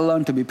 You got to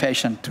learn to be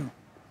patient too.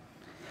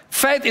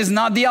 Faith is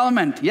not the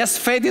element. Yes,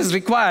 faith is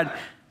required.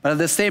 But at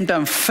the same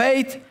time,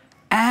 faith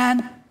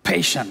and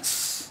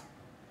patience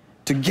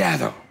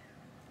together.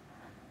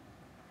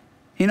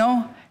 You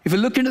know, if you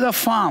look into the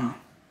farm,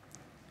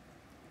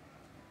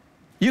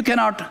 you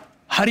cannot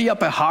hurry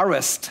up a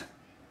harvest,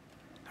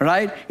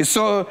 right?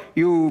 So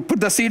you put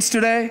the seeds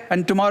today,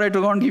 and tomorrow it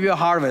will go and give you a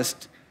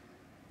harvest.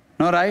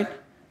 No, right?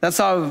 That's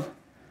how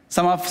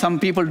some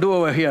people do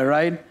over here,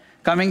 right?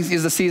 Coming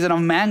is the season of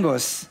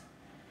mangoes.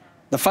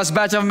 The first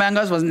batch of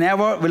mangoes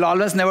will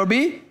always never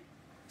be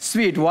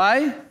sweet.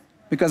 Why?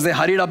 Because they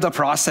hurried up the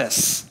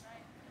process.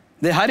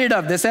 They hurried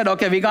up. They said,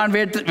 okay, we can't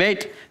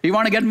wait. We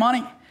want to get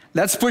money.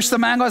 Let's push the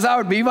mangoes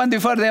out. Even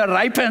before they are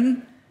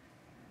ripened,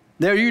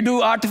 there you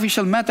do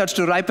artificial methods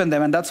to ripen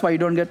them, and that's why you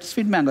don't get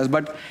sweet mangoes.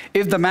 But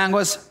if the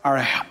mangoes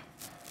are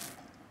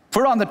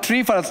put on the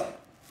tree for a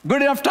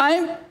good enough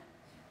time,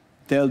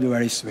 they'll be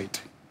very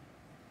sweet.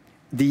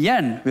 The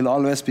end will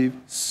always be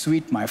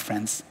sweet, my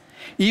friends.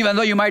 Even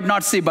though you might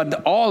not see,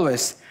 but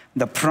always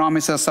the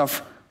promises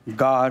of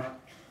God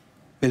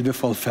will be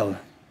fulfilled.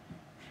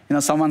 You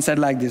know, someone said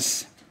like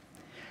this,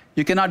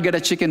 you cannot get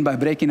a chicken by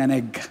breaking an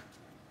egg.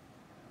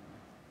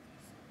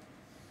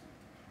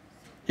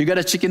 You get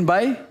a chicken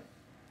by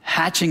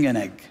hatching an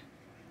egg.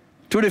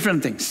 Two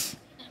different things.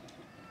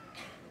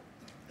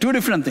 Two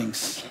different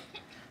things.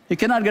 You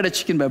cannot get a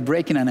chicken by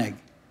breaking an egg.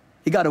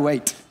 You got to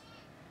wait.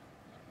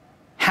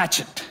 Hatch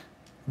it.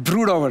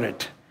 Brood over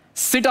it.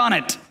 Sit on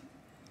it.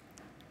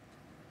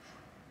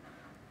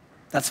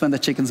 That's when the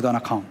chicken's going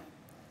to come.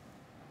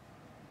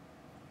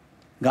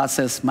 God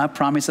says, my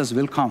promises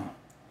will come.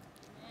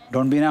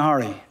 Don't be in a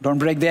hurry. Don't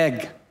break the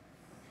egg.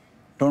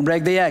 Don't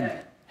break the egg.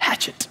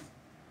 Hatch it.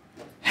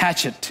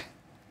 Hatch it.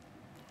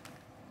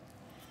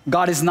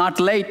 God is not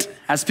late,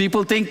 as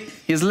people think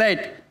he's late.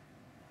 The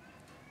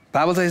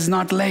Bible says he's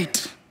not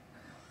late.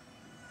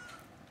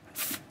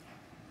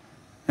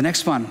 The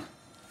next one,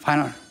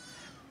 final.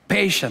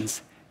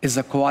 Patience is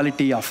a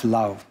quality of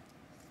love.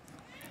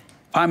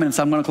 5 minutes,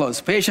 I'm going to close.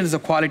 Patience is a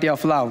quality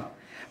of love.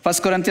 1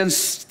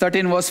 Corinthians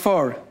 13 verse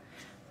 4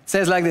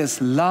 says like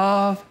this,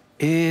 love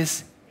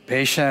is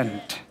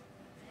patient.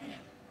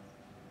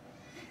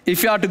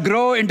 If you are to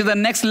grow into the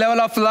next level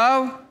of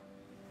love,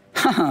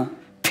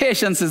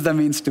 patience is the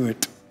means to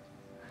it.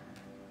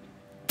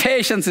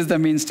 Patience is the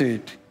means to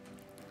it.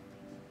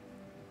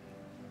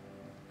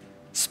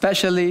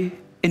 Especially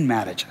in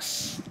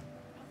marriages.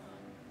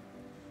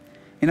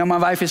 You know, my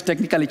wife is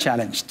technically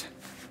challenged.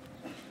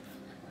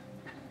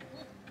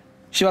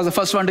 She was the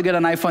first one to get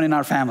an iPhone in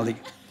our family.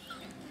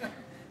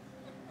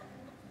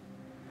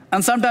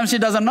 And sometimes she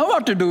doesn't know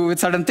what to do with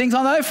certain things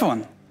on the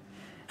iPhone.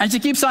 And she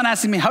keeps on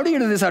asking me, how do you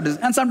do this? How do you do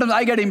this? And sometimes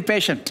I get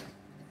impatient.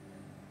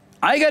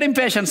 I get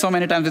impatient so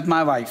many times with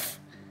my wife.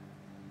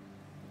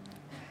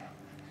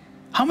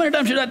 How many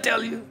times should I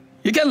tell you?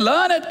 You can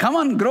learn it. Come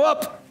on, grow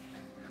up.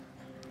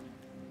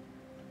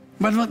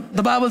 But what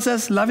the Bible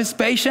says, love is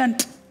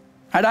patient.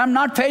 And I'm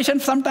not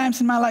patient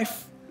sometimes in my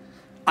life.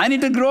 I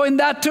need to grow in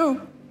that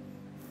too.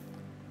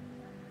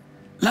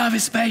 Love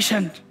is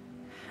patient.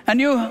 And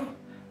you,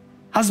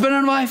 husband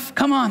and wife,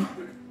 come on.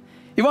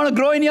 You want to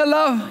grow in your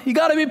love, you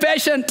got to be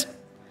patient.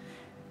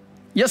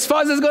 Your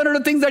spouse is going to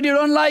do things that you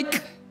don't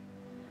like.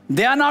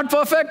 They are not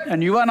perfect,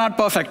 and you are not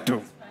perfect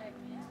too.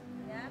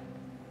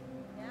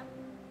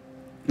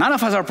 None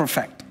of us are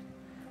perfect.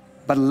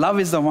 But love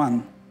is the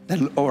one that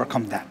will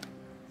overcome that.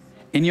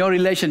 In your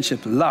relationship,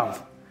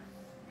 love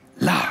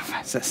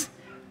says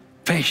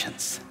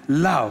patience.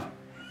 Love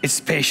is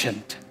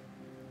patient.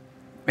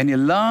 When you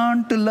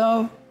learn to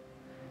love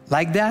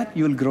like that,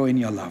 you will grow in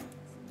your love.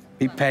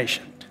 Be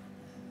patient.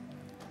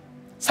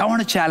 So I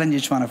want to challenge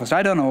each one of us.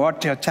 I don't know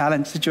what your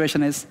challenge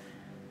situation is.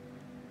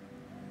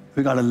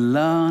 We got to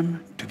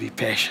learn to be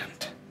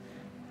patient.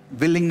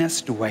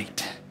 Willingness to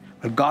wait.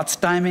 For God's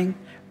timing,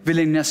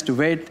 willingness to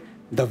wait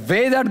the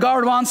way that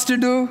God wants to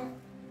do.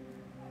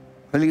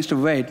 Willingness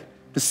to wait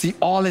to see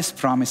all His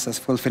promises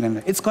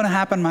fulfilled. It's going to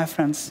happen, my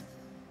friends.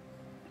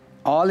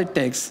 All it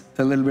takes is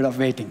a little bit of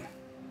waiting.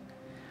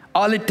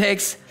 All it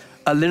takes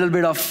a little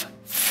bit of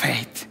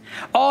faith.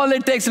 All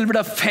it takes is a little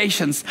bit of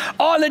patience.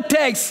 All it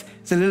takes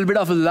is a little bit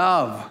of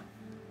love.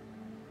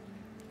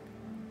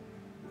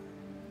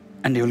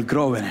 And you will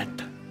grow in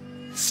it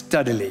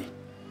steadily,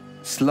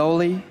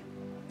 slowly,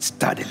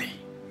 steadily.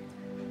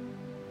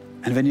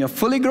 And when you're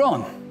fully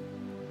grown,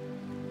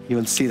 you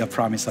will see the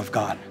promise of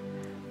God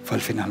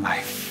fulfilled in your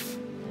life.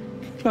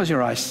 Close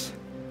your eyes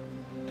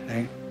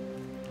today.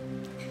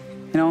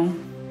 You know,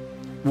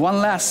 one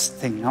last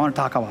thing I want to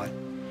talk about.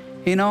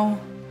 You know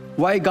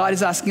why God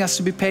is asking us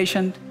to be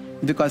patient?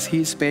 Because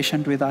He is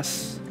patient with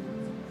us.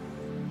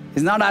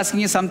 He's not asking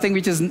you something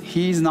which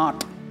He is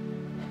not.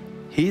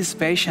 He is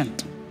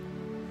patient.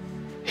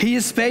 He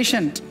is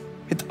patient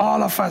with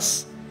all of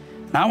us.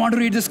 Now I want to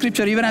read the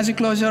scripture even as you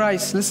close your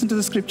eyes. Listen to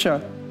the scripture.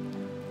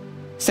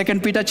 2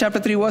 Peter chapter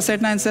 3 verse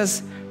 8-9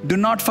 says, do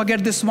not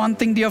forget this one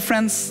thing, dear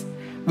friends.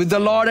 With the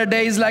Lord, a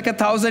day is like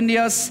 1,000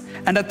 years,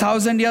 and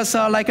 1,000 years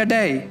are like a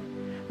day.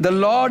 The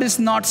Lord is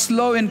not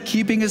slow in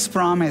keeping His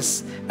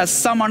promise, as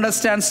some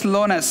understand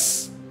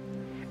slowness.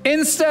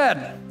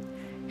 Instead,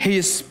 He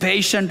is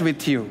patient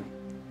with you,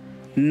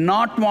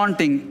 not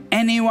wanting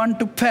anyone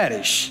to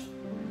perish,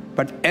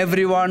 but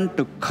everyone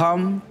to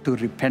come to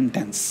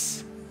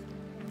repentance.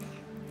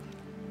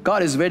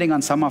 God is waiting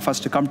on some of us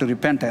to come to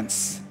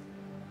repentance.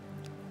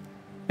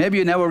 Maybe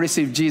you never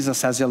received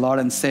Jesus as your Lord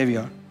and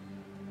Savior.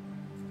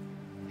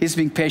 He's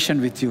being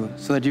patient with you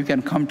so that you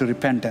can come to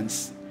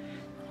repentance.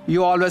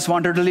 You always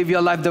wanted to live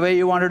your life the way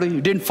you wanted to. You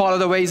didn't follow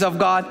the ways of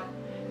God.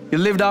 You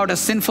lived out a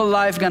sinful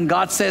life, and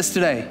God says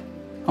today,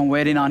 I'm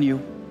waiting on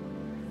you.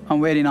 I'm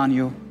waiting on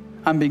you.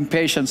 I'm being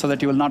patient so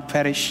that you will not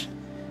perish.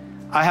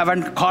 I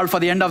haven't called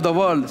for the end of the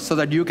world so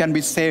that you can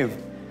be saved.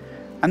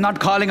 I'm not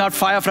calling out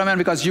fire from heaven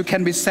because you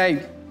can be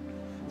saved.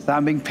 So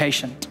I'm being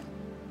patient.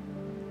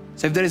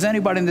 So if there is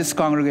anybody in this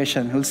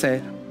congregation who'll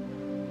say,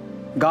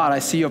 God, I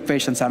see your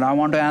patience and I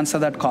want to answer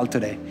that call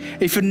today.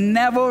 If you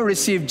never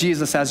received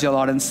Jesus as your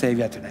Lord and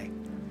Savior today,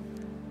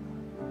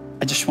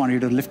 I just want you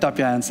to lift up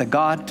your hand and say,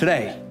 God,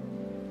 today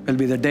will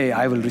be the day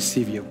I will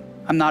receive you.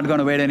 I'm not going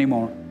to wait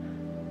anymore.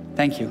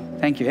 Thank you.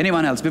 Thank you.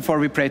 Anyone else before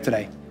we pray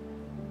today?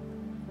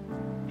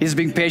 He's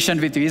being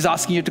patient with you. He's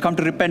asking you to come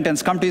to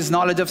repentance, come to his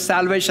knowledge of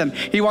salvation.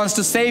 He wants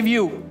to save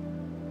you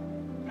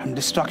from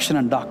destruction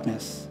and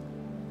darkness.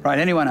 Right,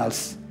 anyone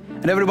else?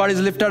 And everybody's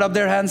lifted up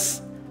their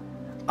hands.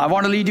 I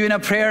want to lead you in a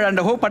prayer, and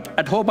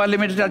at Hope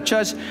Unlimited at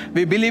church,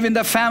 we believe in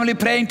the family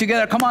praying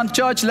together. Come on,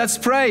 church, let's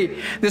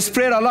pray this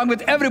prayer along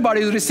with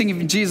everybody who's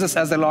receiving Jesus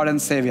as the Lord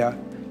and Savior.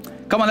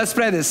 Come on, let's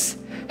pray this.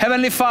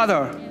 Heavenly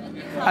Father,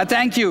 I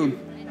thank you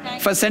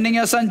for sending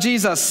your son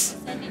Jesus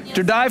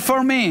to die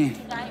for me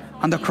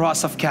on the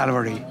cross of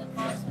Calvary.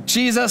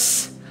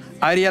 Jesus,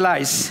 I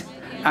realize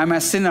I'm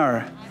a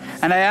sinner,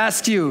 and I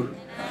ask you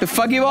to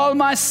forgive all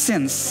my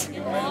sins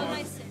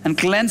and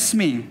cleanse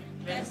me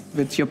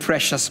with your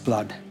precious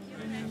blood.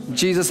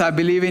 Jesus, I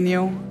believe in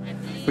you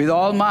with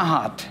all my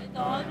heart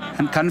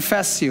and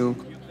confess you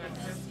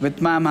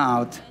with my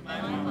mouth.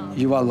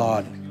 You are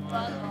Lord.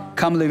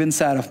 Come live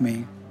inside of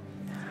me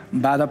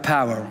by the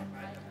power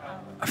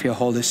of your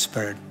Holy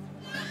Spirit.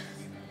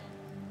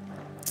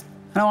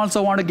 And I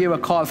also want to give a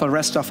call for the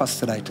rest of us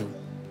today too.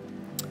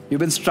 You've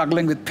been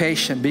struggling with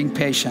being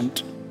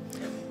patient.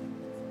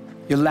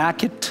 You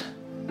lack it.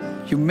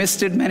 You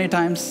missed it many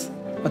times.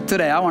 But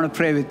today I want to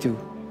pray with you.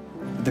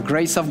 The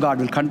grace of God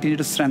will continue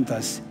to strengthen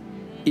us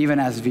even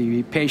as we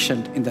be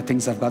patient in the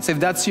things of God. So if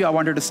that's you, I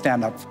want you to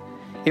stand up.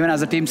 Even as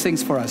the team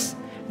sings for us.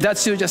 If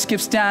that's you, just keep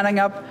standing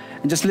up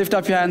and just lift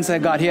up your hand and say,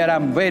 God, here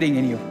I'm waiting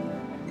in you.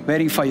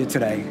 Waiting for you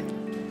today.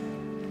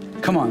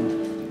 Come on.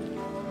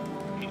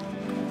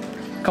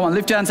 Come on,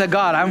 lift your hand and say,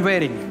 God, I'm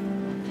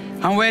waiting.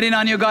 I'm waiting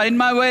on you, God. In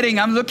my waiting,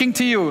 I'm looking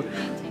to you.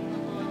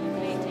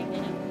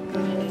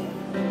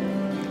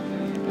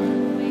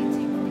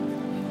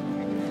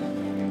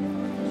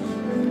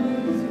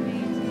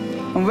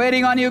 I'm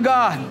waiting on you,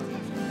 God.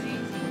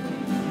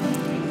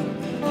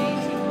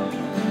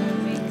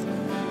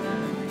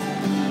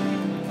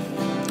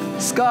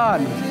 It's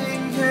God.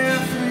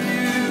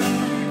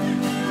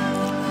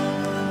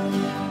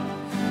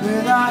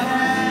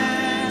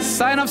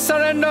 Sign of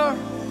surrender.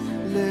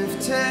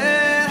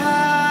 Lifted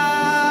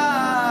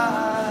high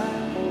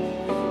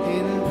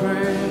in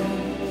prayer,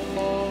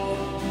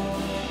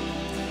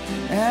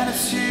 and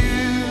it's you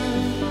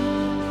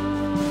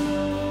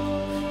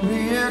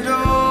we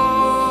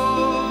adore,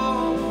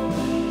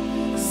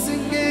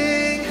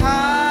 singing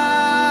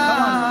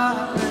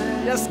high.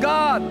 Yes,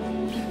 God.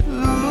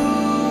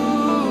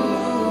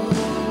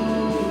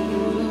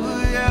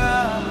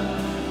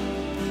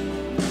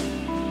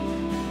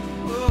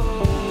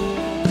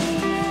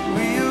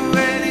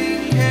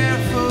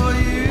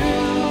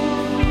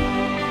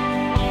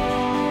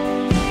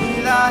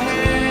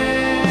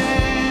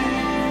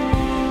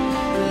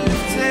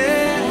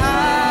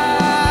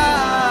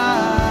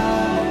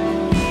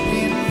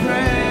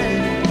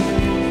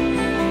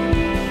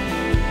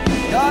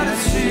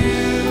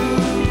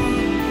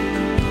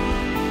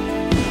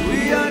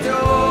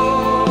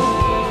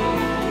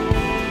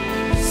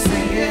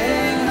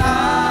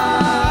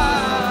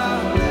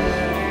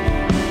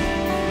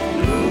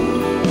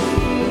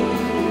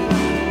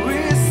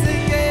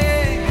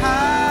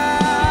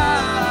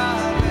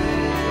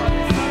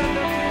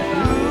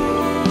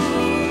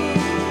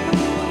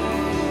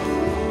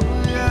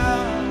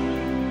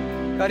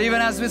 God,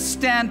 even as we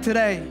stand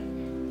today,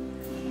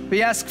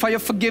 we ask for your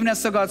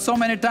forgiveness, oh God. So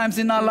many times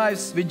in our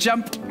lives, we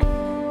jumped.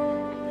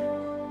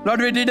 Lord,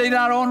 we did it in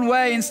our own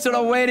way instead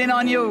of waiting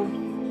on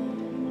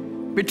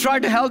you. We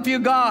tried to help you,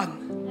 God,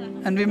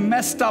 and we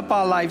messed up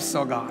our lives,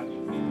 oh God.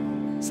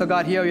 So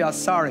God, here we are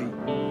sorry.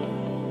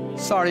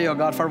 Sorry, oh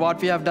God, for what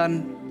we have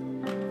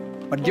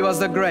done. But give us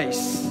the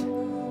grace,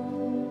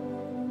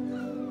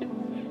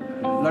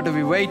 Lord, to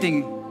be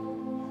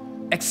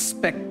waiting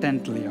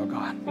expectantly, oh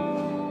God.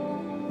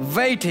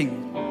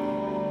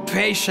 Waiting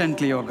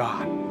patiently, oh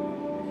God,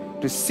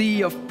 to see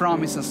your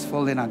promises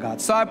fulfilled in our God.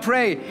 So I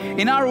pray,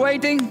 in our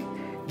waiting,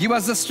 give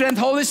us the strength,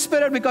 Holy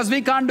Spirit, because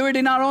we can't do it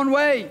in our own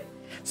way.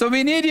 So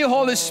we need you,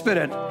 Holy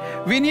Spirit.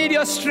 We need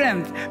your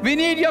strength. We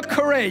need your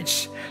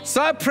courage. So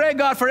I pray,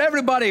 God, for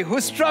everybody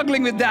who's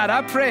struggling with that,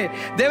 I pray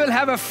they will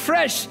have a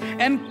fresh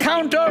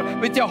encounter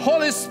with your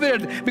Holy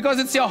Spirit, because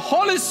it's your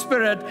Holy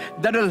Spirit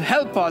that will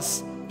help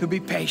us to be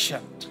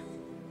patient.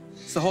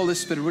 So Holy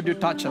Spirit, would you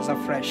touch us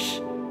afresh?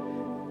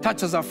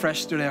 Touch us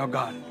afresh today, oh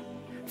God.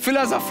 Fill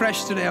us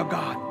afresh today, oh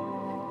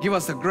God. Give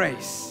us the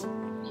grace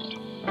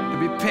to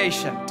be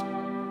patient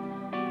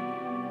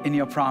in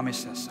your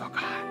promises, oh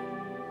God.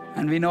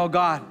 And we know,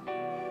 God,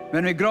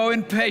 when we grow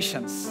in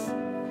patience,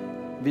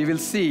 we will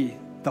see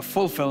the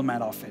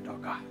fulfillment of it, oh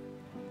God.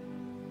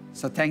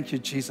 So thank you,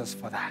 Jesus,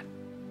 for that.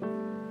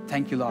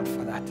 Thank you, Lord,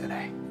 for that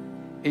today.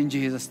 In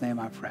Jesus' name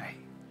I pray.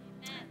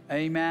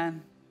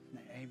 Amen.